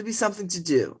 It'll be something to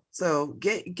do. So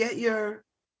get your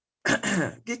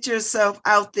get yourself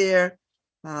out there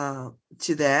to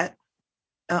that.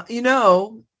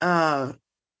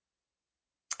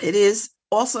 It is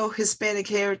also Hispanic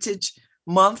Heritage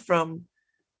Month from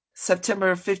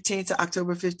September 15th to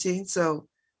October 15th. So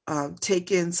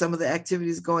take in some of the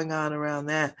activities going on around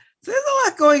that. So there's a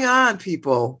lot going on,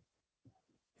 people.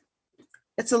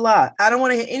 It's a lot. I don't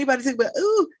want to hear anybody think about,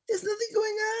 ooh, there's nothing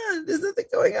going on. There's nothing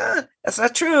going on. That's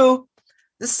not true.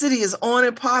 The city is on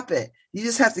and popping. You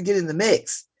just have to get in the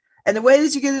mix. And the way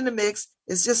that you get in the mix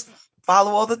is just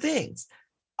follow all the things.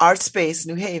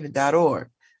 artspacenewhaven.org,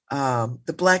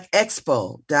 the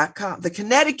blackexpo.com, the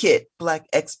Connecticut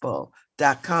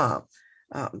blackexpo.com.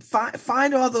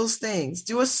 Find all those things,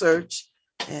 do a search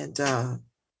and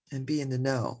be in the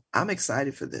know. I'm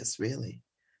excited for this, really.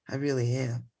 I really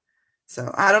am.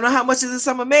 So I don't know how much of this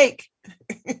I'm gonna make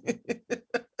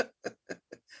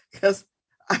because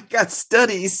I got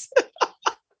studies.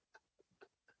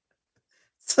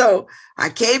 So I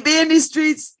can't be in these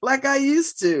streets like I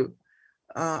used to.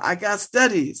 I got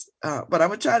studies, but I'm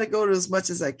gonna try to go to as much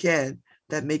as I can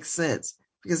that makes sense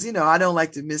because I don't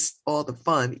like to miss all the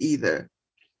fun either.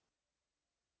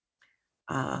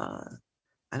 I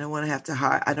don't want to have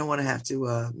to I don't want to have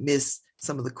to miss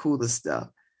some of the cooler stuff.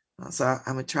 So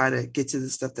I'm gonna try to get to the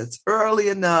stuff that's early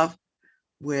enough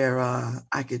where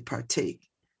I could partake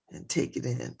and take it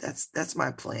in. That's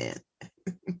my plan.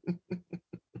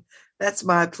 That's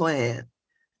my plan.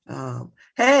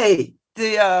 Hey,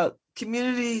 the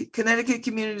Connecticut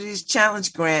Communities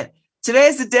Challenge Grant.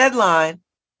 Today's the deadline.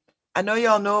 I know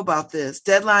y'all know about this.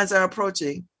 Deadlines are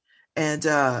approaching, and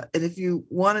if you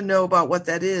want to know about what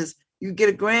that is, you get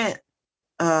a grant,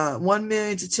 $1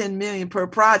 million to $10 million per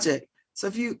project. So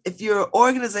if you're an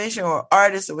organization or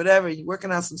artist or whatever, you're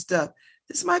working on some stuff,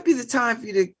 this might be the time for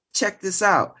you to check this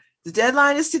out. The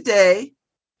deadline is today,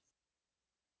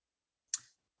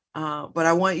 but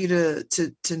I want you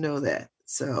to know that.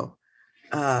 So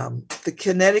the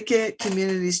Connecticut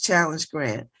Communities Challenge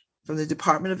Grant from the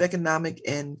Department of Economic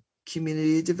and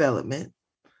Community Development.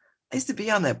 I used to be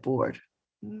on that board.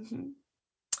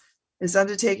 Is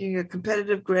undertaking a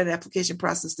competitive grant application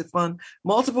process to fund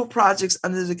multiple projects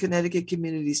under the Connecticut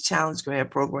Communities Challenge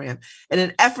Grant Program in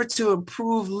an effort to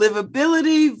improve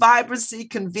livability, vibrancy,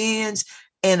 convenience,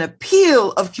 and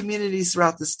appeal of communities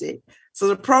throughout the state. So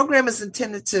the program is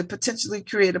intended to potentially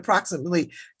create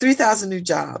approximately 3,000 new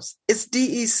jobs. It's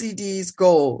DECD's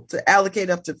goal to allocate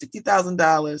up to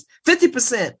 $50,000,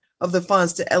 50% of the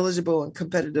funds to eligible and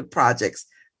competitive projects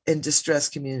in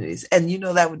distressed communities. And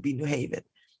that would be New Haven.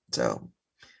 So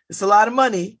it's a lot of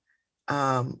money,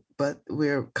 but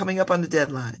we're coming up on the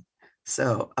deadline.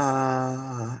 So,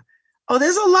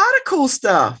 there's a lot of cool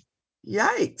stuff.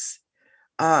 Yikes.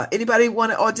 Anybody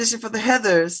want to audition for the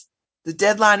Heathers? The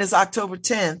deadline is October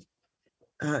 10th,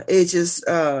 ages,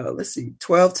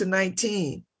 12 to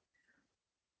 19,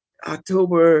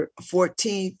 October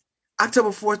 14th,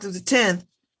 October 4th through the 10th.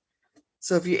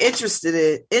 So if you're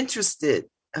interested,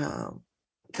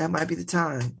 that might be the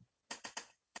time.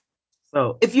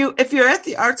 So if you're at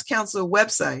the Arts Council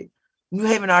website,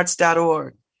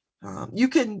 newhavenarts.org, you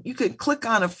can click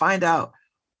on and find out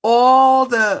all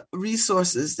the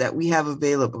resources that we have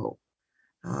available.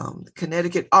 The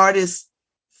Connecticut Artists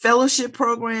Fellowship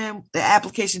Program, the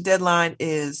application deadline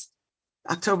is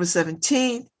October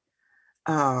 17th.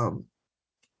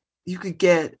 You could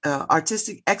get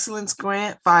Artistic Excellence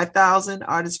Grant, $5,000,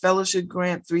 Artist Fellowship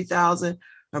Grant, $3,000,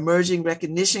 Emerging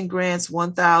Recognition Grants,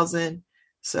 $1,000.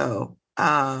 So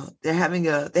they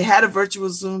had a virtual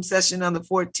Zoom session on the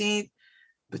 14th,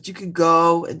 but you can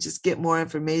go and just get more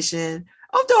information.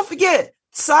 Oh, don't forget,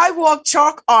 Sidewalk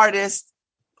Chalk Artists,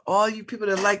 all you people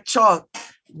that like chalk,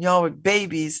 y'all were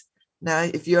babies. Now,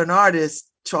 if you're an artist,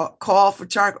 call for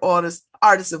chalk artists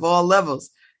artists of all levels.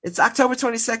 It's October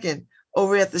 22nd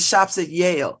over at the Shops at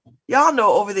Yale. Y'all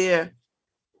know over there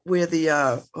where the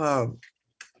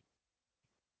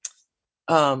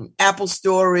Apple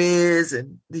Store is,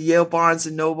 and the Yale Barnes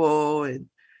and Noble, and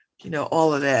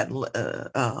all of that.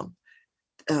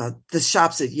 The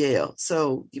Shops at Yale.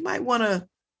 So you might want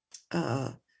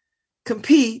to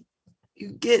compete.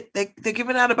 They're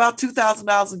giving out about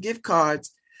 $2,000 in gift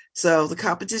cards. So the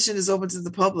competition is open to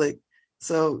the public.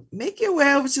 So make your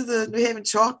way over to the New Haven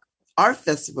Chalk Art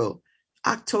Festival,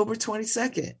 October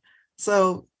 22nd.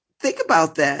 So think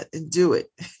about that and do it.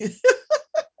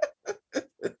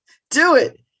 Do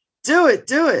it.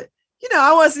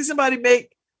 I want to see somebody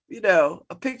make,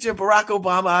 a picture of Barack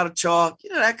Obama out of chalk,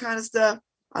 that kind of stuff.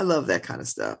 I love that kind of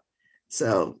stuff.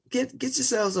 So get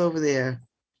yourselves over there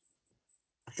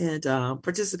and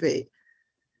participate.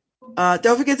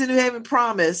 Don't forget the New Haven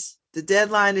Promise. The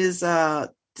deadline is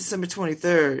December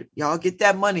 23rd. Y'all get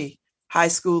that money, high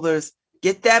schoolers.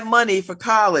 Get that money for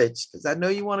college, because I know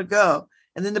you want to go.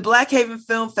 And then the Black Haven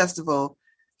Film Festival,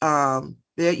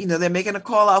 they're making a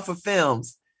call out for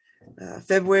films.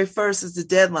 February 1st is the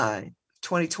deadline,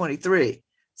 2023,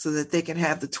 so that they can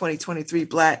have the 2023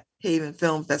 Black Haven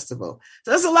Film Festival.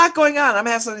 So there's a lot going on. I'm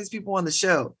gonna have some of these people on the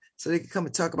show so they can come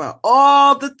and talk about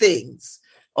all the things.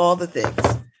 Oh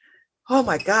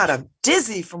my God, I'm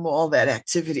dizzy from all that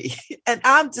activity. And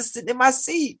I'm just sitting in my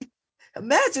seat.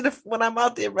 Imagine if when I'm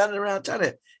out there running around trying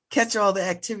to catch all the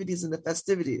activities and the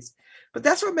festivities. But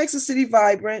that's what makes a city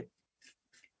vibrant.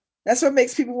 That's what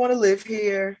makes people want to live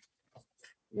here.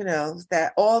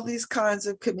 That all these kinds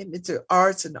of commitment to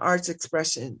arts and arts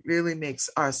expression really makes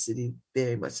our city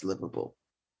very much livable.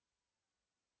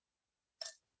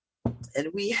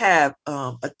 And we have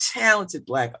a talented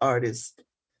Black artist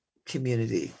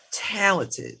community,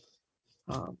 talented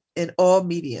in all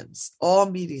mediums,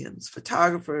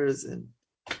 photographers and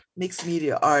mixed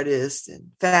media artists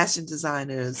and fashion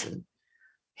designers and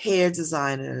hair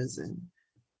designers and,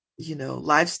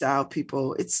 lifestyle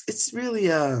people. It's really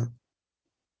a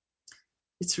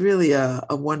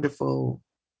wonderful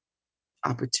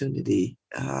opportunity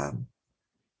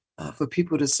for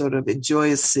people to sort of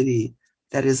enjoy a city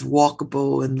that is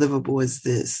walkable and livable as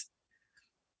this.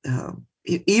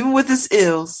 Even with its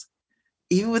ills,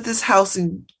 even with its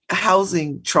housing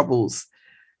troubles,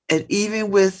 and even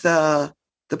with the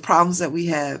problems that we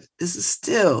have, this is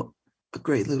still a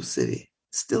great little city.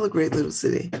 Still a great little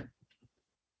city.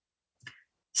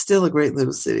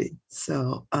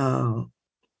 So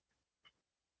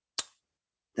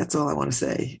that's all I want to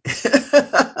say.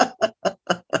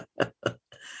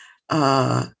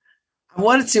 I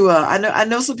wanted to. I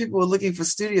know some people are looking for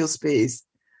studio space,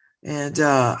 and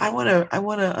I want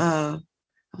to.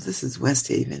 This is West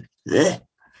Haven, blech.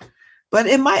 But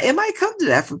it might come to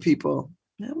that for people.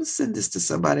 I'm gonna send this to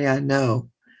somebody I know.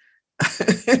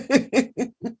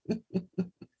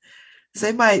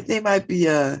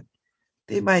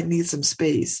 They might need some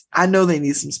space. I know they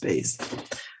need some space,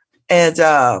 and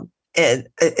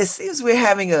it seems we're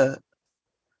having a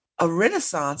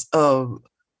renaissance of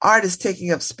artists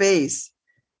taking up space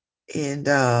in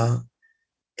our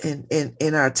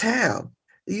town.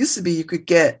 It used to be you could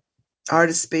get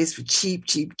artist space for cheap,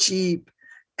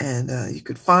 and you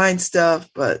could find stuff,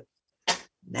 but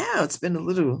now it's been a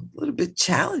little bit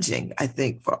challenging, I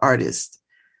think, for artists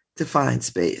to find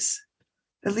space.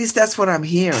 At least that's what I'm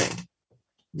hearing,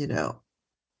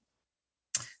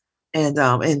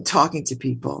 and talking to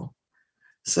people.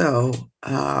 So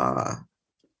I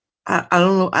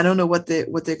don't know what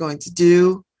they're going to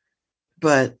do,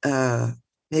 but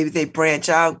maybe they branch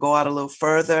out, go out a little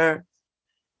further.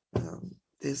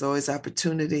 There's always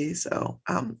opportunity. So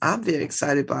I'm very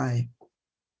excited by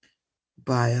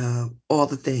all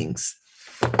the things.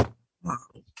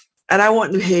 And I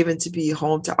want New Haven to be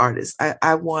home to artists.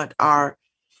 I want our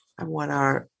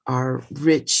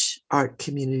rich art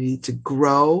community to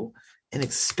grow and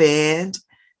expand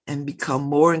and become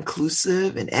more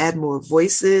inclusive and add more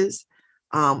voices.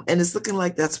 And it's looking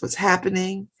like that's what's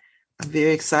happening. I'm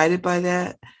very excited by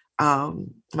that.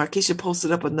 Markeisha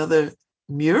posted up another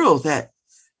mural that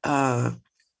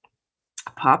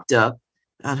popped up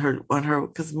on her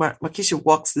because Markeisha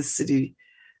walks the city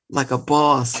like a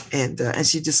boss, and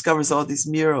she discovers all these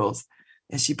murals,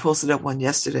 and she posted up one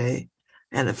yesterday.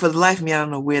 And for the life of me, I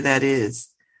don't know where that is,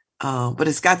 but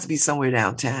it's got to be somewhere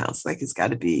downtown. It's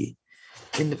got to be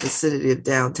in the vicinity of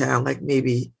downtown, like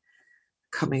maybe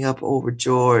coming up over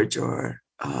George or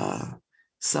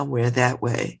somewhere that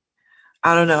way.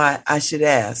 I don't know. I should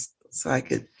ask so I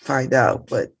could find out.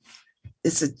 But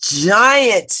it's a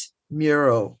giant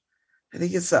mural. I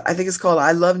think it's called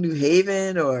 "I Love New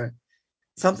Haven" or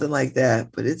something like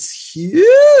that, but it's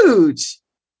huge.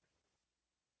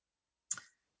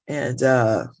 And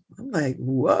I'm like,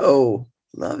 whoa,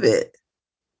 love it.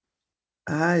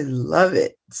 I love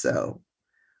it. So,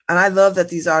 and I love that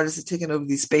these artists are taking over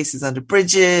these spaces under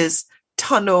bridges,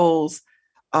 tunnels,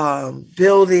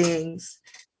 buildings.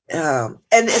 And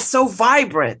it's so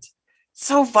vibrant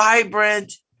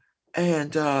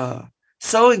and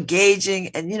so engaging.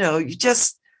 And, you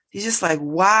just like,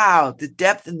 wow, the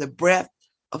depth and the breadth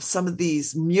of some of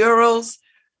these murals,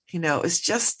 it's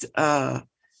just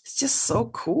so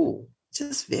cool.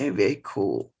 Just very, very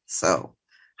cool. So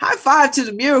high five to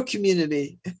the mural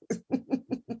community.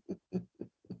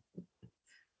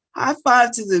 High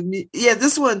five to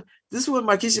this one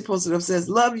Markeisha posted up says,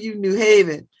 love you, New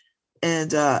Haven.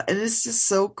 And it's just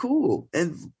so cool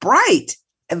and bright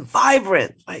and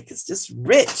vibrant. Like it's just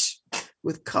rich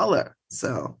with color.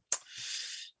 So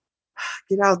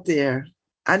get out there.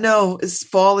 I know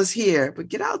fall is here, but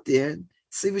get out there and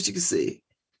see what you can see.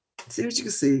 See what you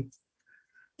can see.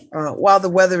 While the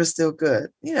weather is still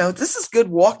good. This is good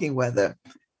walking weather.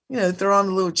 Throw on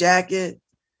a little jacket.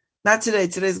 Not today.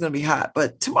 Today's going to be hot,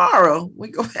 but tomorrow we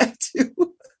go back to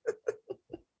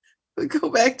we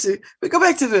go back to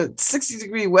the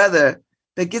 60-degree weather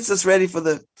that gets us ready for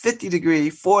the 50-degree,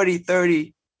 40,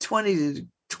 30, 20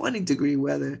 degree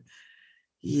weather.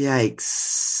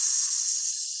 Yikes.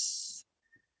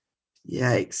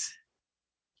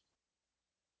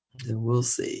 Then we'll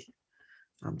see.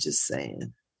 I'm just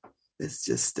saying. It's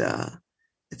just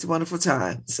it's a wonderful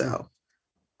time. So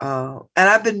and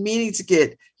I've been meaning to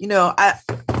get,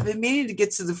 I've been meaning to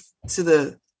get to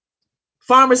the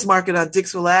farmers market on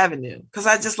Dixwell Avenue because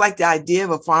I just like the idea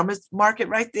of a farmers market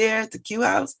right there at the Q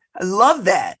House. I love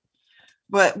that.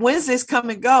 But Wednesdays come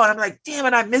and go, and I'm like, damn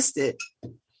it, I missed it.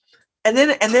 And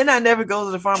then I never go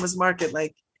to the farmers market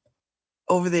like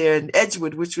over there in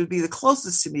Edgewood, which would be the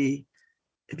closest to me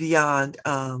beyond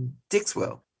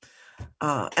Dixwell.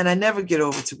 And I never get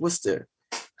over to Worcester.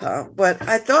 But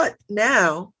I thought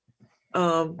now,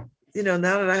 now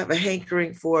that I have a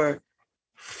hankering for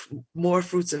more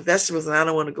fruits and vegetables, and I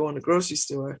don't want to go in the grocery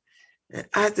store,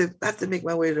 I have to make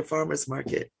my way to the farmers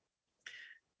market.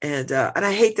 And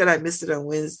I hate that I missed it on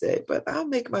Wednesday, but I'll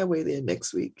make my way there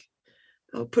next week.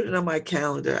 I'll put it on my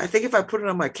calendar. I think if I put it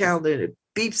on my calendar and it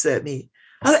beeps at me,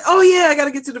 I'm like, oh yeah, I got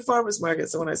to get to the farmers market.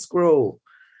 So when I scroll,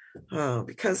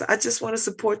 because I just want to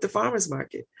support the farmers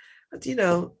market,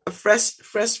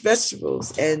 fresh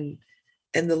vegetables and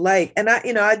the like. And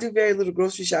I do very little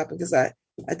grocery shopping because I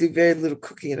do very little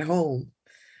cooking at home.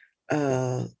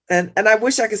 And I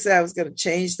wish I could say I was going to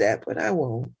change that, but I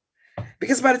won't.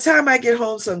 Because by the time I get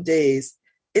home some days,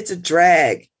 it's a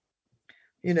drag,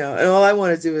 and all I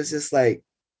want to do is just like,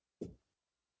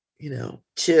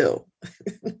 chill.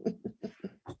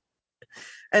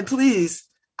 And please,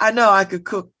 I know I could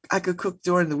cook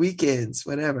during the weekends,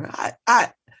 whatever.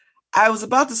 I was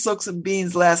about to soak some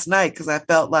beans last night because I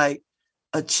felt like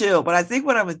a chill, but I think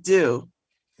what I'm going to do,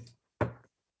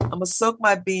 I'm going to soak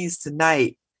my beans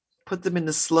tonight, put them in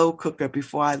the slow cooker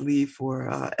before I leave for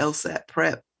LSAT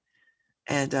prep.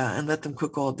 And let them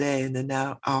cook all day, and then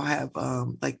now I'll have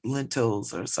like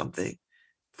lentils or something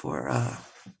for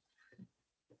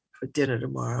dinner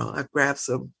tomorrow. I grabbed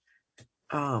some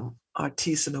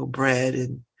artisanal bread,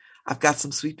 and I've got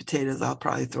some sweet potatoes I'll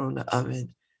probably throw in the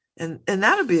oven, and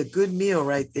that'll be a good meal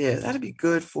right there. That'll be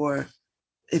good for,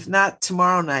 if not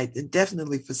tomorrow night, then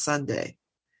definitely for Sunday.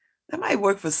 That might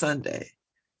work for Sunday,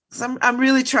 because I'm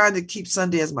really trying to keep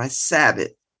Sunday as my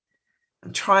Sabbath.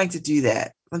 I'm trying to do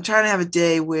that. I'm trying to have a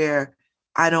day where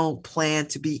I don't plan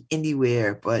to be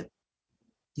anywhere but,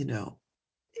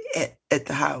 at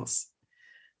the house.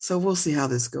 So we'll see how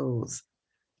this goes.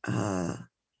 And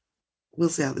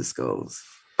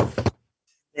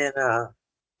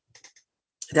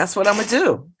that's what I'm going to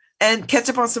do. And catch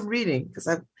up on some reading.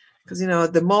 Because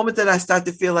the moment that I start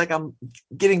to feel like I'm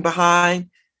getting behind,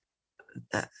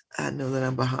 I know that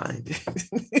I'm behind.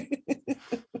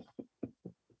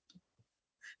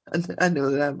 I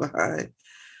know that I'm behind.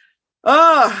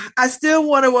 Oh, I still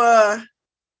want to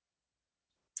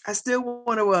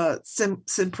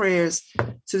send prayers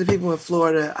to the people in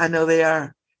Florida. I know they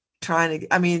are trying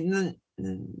to. I mean,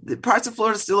 the parts of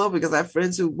Florida are still open because I have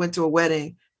friends who went to a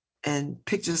wedding and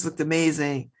pictures looked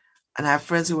amazing, and I have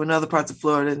friends who were in other parts of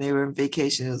Florida and they were on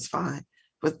vacation. It was fine,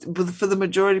 but for the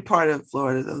majority part of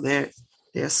Florida, though, they're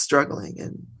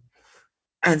struggling,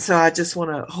 and so I just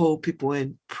want to hold people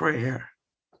in prayer.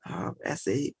 As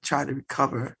they try to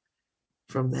recover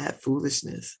from that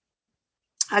foolishness.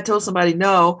 I told somebody,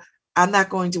 no, I'm not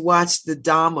going to watch the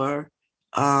Dahmer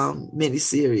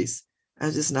miniseries.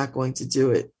 I'm just not going to do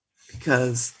it.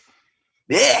 because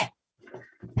yeah,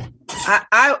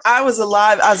 I was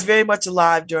alive. I was very much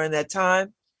alive during that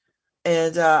time.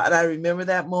 And I remember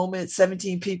that moment,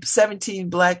 17 people, 17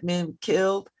 black men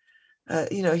killed.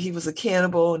 He was a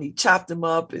cannibal and he chopped them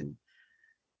up,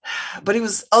 but he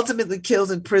was ultimately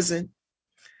killed in prison.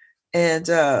 And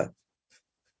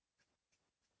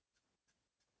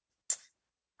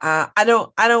I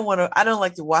don't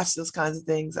like to watch those kinds of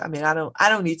things. I mean, I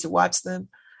don't need to watch them.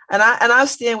 And I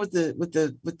stand with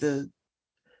the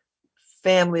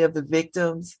family of the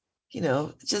victims.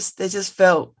 They just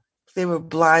felt they were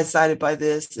blindsided by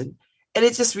this, and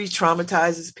it just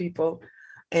re-traumatizes people.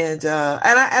 And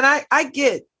I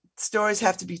get stories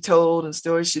have to be told and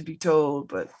stories should be told,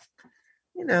 but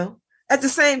at the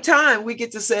same time, we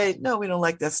get to say, no, we don't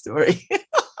like that story.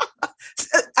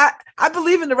 I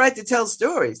believe in the right to tell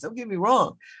stories. Don't get me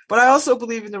wrong. But I also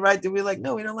believe in the right that we're like,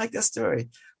 no, we don't like that story.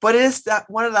 But it's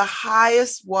one of the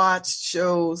highest watched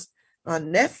shows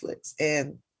on Netflix.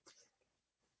 And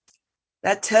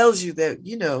that tells you that,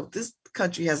 this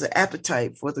country has an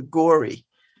appetite for the gory.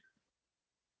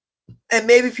 And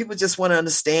maybe people just want to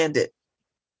understand it.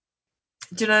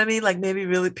 Do you know what I mean? Like maybe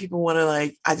really people want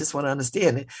to I just want to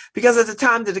understand it. Because at the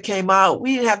time that it came out,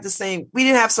 we didn't have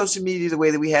social media the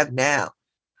way that we have now.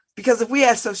 Because if we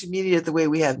had social media the way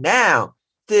we have now,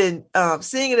 then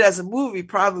seeing it as a movie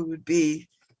probably would be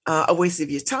a waste of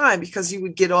your time, because you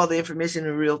would get all the information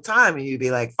in real time and you'd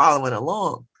be like following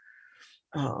along.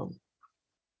 But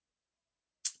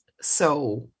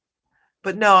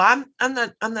no, I'm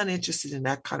not interested in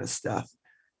that kind of stuff.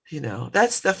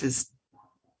 That stuff is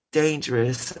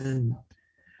dangerous and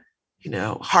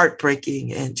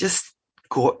heartbreaking and just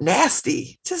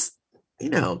nasty. Just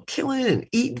killing and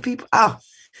eating people.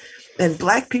 And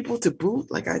black people to boot.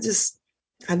 Like I just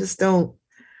don't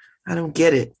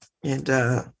get it. And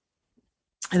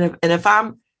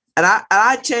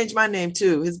I changed my name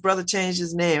too. His brother changed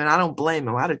his name, and I don't blame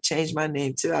him. I'd have changed my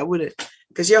name too. I wouldn't,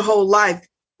 because your whole life,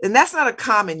 and that's not a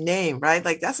common name, right?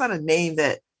 Like that's not a name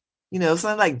that, it's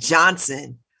not like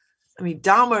Johnson. I mean,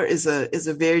 Dahmer is a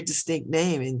very distinct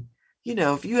name. And,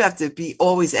 if you have to be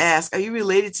always asked, are you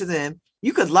related to them?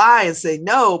 You could lie and say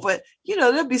no, but,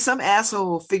 there'll be some asshole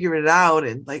who will figure it out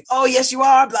and like, oh, yes, you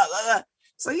are, blah, blah, blah.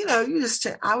 So, I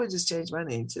would just change my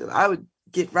name too. I would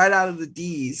get right out of the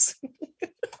D's.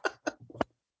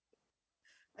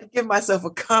 I'd give myself a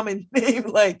common name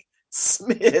like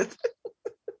Smith.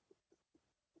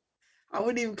 I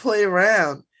wouldn't even play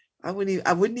around. I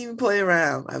wouldn't even play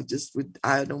around.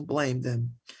 I don't blame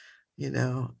them.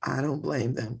 I don't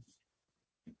blame them.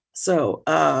 So,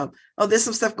 there's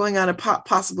some stuff going on in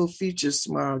Possible Futures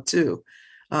tomorrow too.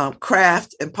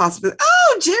 Kraft and Possibility.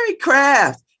 Oh, Jerry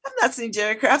Kraft. I've not seen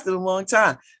Jerry Kraft in a long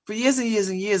time. For years and years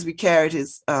and years, we carried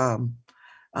his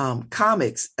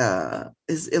comics,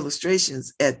 his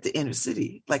illustrations at the inner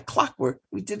city, like clockwork.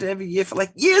 We did it every year for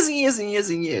like years and years and years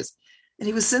and years. And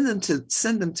he would send them to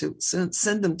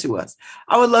us.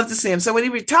 I would love to see him. So when he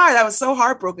retired, I was so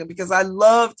heartbroken because I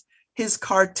loved his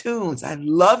cartoons. I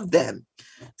loved them.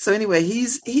 So anyway,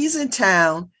 he's in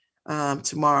town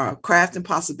tomorrow. Craft and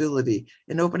Possibility,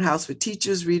 an open house for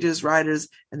teachers, readers, writers,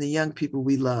 and the young people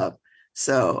we love.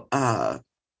 So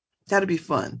that'll be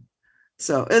fun.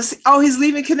 So he's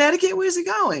leaving Connecticut. Where's he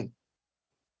going?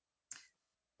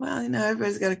 Well,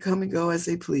 everybody's got to come and go as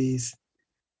they please.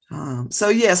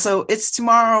 So it's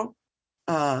tomorrow,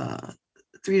 3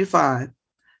 to 5,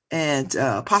 and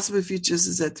Possible Futures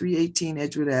is at 318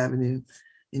 Edgewood Avenue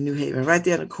in New Haven, right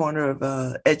there in the corner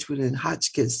of Edgewood and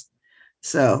Hotchkiss.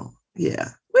 So yeah,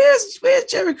 where's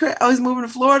Jerry Kraft? Oh, he's moving to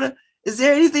Florida. Is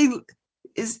there anything?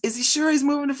 Is he sure he's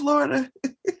moving to Florida?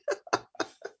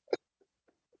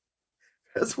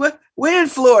 We're in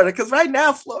Florida, because right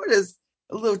now Florida's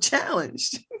a little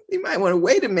challenged. You might want to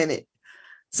wait a minute.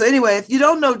 So anyway, if you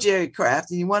don't know Jerry Kraft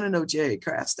and you want to know Jerry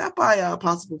Kraft, stop by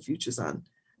Possible Futures on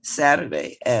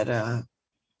Saturday at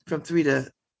from 3 to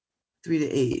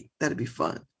 8. That'll be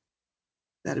fun.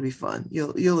 That'll be fun.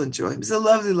 You'll enjoy him. He's a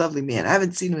lovely, lovely man. I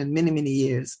haven't seen him in many, many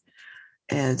years.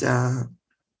 And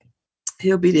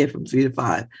he'll be there from 3 to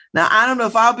 5. Now, I don't know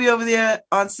if I'll be over there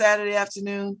on Saturday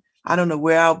afternoon. I don't know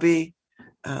where I'll be.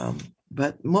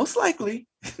 But most likely.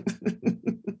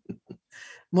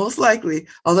 Most likely,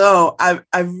 although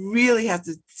I really have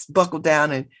to buckle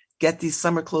down and get these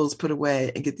summer clothes put away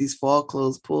and get these fall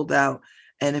clothes pulled out.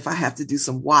 And if I have to do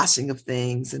some washing of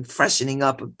things and freshening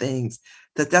up of things,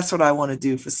 that's what I want to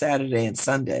do for Saturday and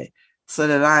Sunday, so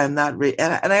that I am not ready.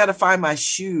 And I got to find my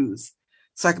shoes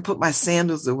so I can put my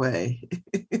sandals away.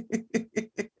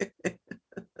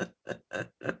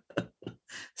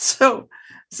 So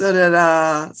so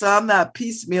that so I'm not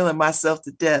piecemealing myself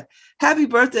to death. Happy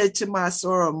birthday to my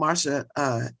soror, Marsha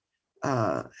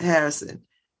Harrison.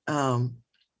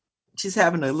 She's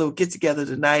having a little get together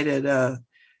tonight at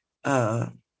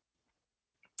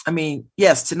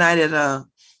tonight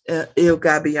at Il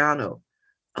Gabbiano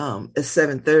at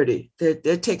 7:30.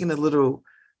 They're taking a little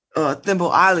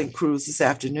Thimble Island cruise this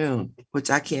afternoon, which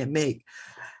I can't make.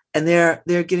 And they're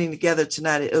getting together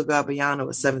tonight at Il Gabbiano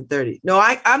at 7:30. No,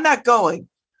 I'm not going,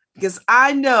 because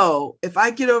I know if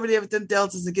I get over there with them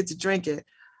Deltas and get to drinking,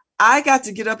 I got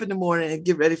to get up in the morning and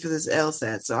get ready for this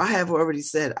LSAT. So I have already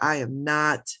said I am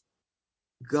not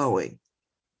going,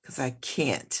 because I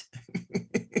can't.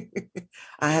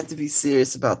 I have to be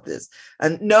serious about this.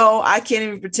 And no, I can't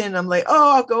even pretend I'm like,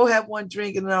 oh, I'll go have one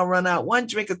drink and then I'll run out. One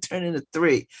drink will turn into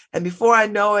 3. And before I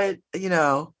know it,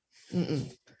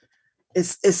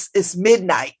 it's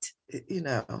midnight.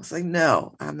 It's like,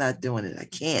 no, I'm not doing it. I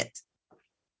can't.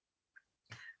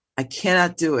 I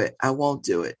cannot do it. I won't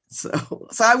do it. So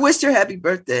I wished her happy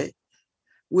birthday.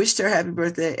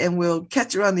 And we'll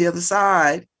catch her on the other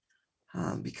side,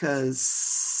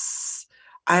 because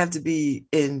I have to be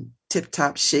in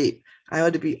tip-top shape. I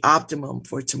ought to be optimum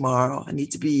for tomorrow. I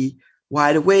need to be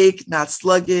wide awake, not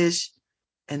sluggish,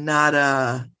 and not,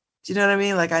 do you know what I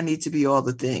mean? Like, I need to be all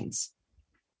the things.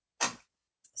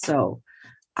 So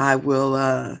I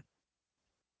won't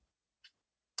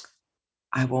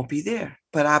be there,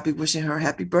 but I'll be wishing her a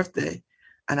happy birthday.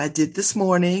 And I did this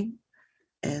morning,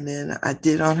 and then I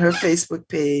did on her Facebook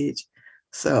page.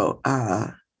 So,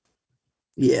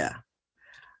 yeah.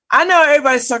 I know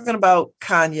everybody's talking about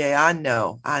Kanye. I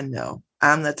know. I'm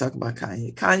not talking about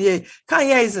Kanye.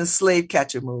 Kanye is in slave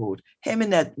catcher mode. Him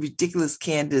and that ridiculous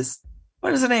Candace,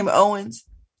 what is her name? Owens.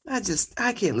 I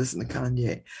can't listen to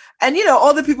Kanye. And,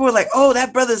 all the people were like, oh,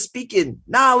 that brother's speaking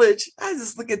knowledge. I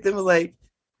just look at them and like,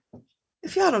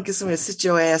 if y'all don't get somewhere to sit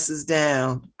your asses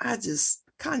down,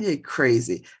 Kanye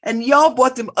crazy. And y'all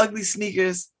bought them ugly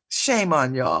sneakers. Shame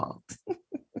on y'all.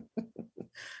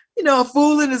 A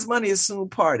fool and his money is soon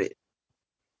parted.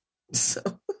 So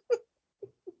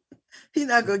he's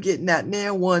not going to get not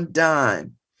near one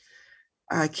dime.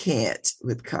 I can't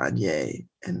with Kanye.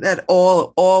 And that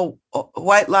all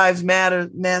White Lives Matter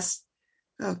mess.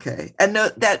 Okay. And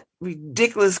that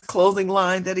ridiculous clothing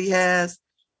line that he has,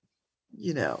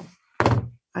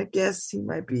 I guess he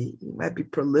might be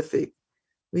prolific.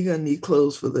 We're going to need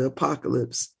clothes for the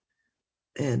apocalypse.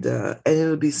 And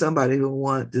it'll be somebody who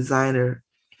want designer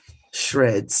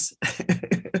shreds.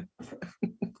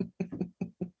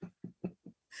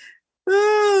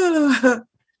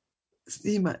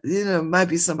 Might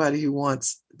be somebody who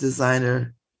wants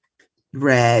designer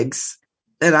rags.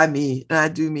 And I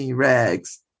do mean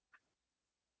rags.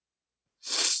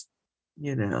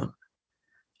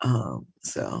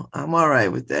 So I'm all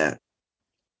right with that.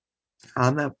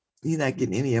 You're not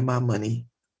getting any of my money.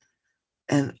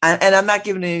 And I'm not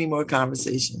giving it any more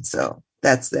conversation. So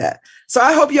that's that. So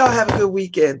I hope y'all have a good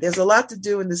weekend. There's a lot to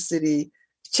do in the city.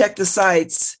 Check the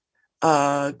sites.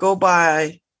 Go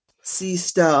by, see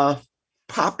stuff,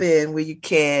 pop in where you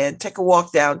can, take a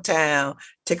walk downtown,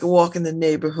 take a walk in the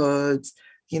neighborhoods.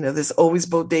 There's always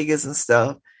bodegas and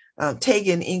stuff.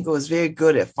 Tegan Ingo is very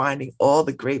good at finding all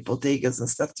the great bodegas and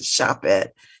stuff to shop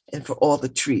at and for all the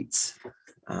treats.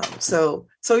 So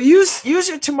use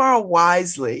your tomorrow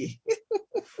wisely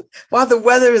while the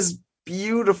weather is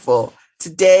beautiful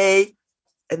today.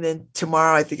 And then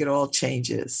tomorrow, I think it all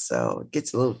changes. So it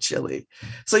gets a little chilly.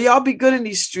 So y'all be good in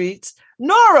these streets.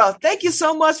 Nora, thank you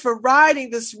so much for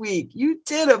riding this week. You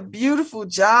did a beautiful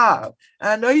job. And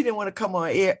I know you didn't want to come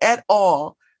on air at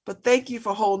all, but thank you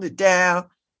for holding it down.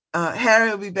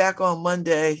 Harry will be back on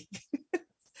Monday.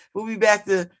 We'll be back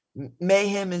to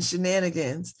mayhem and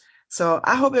shenanigans. So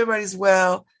I hope everybody's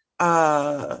well.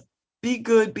 Be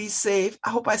good, be safe. I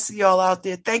hope I see y'all out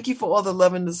there. Thank you for all the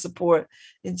love and the support.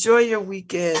 Enjoy your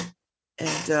weekend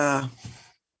and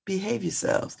behave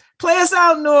yourselves. Play us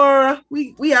out, Nora.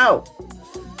 We out.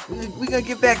 We're going to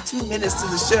get back 2 minutes to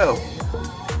the show.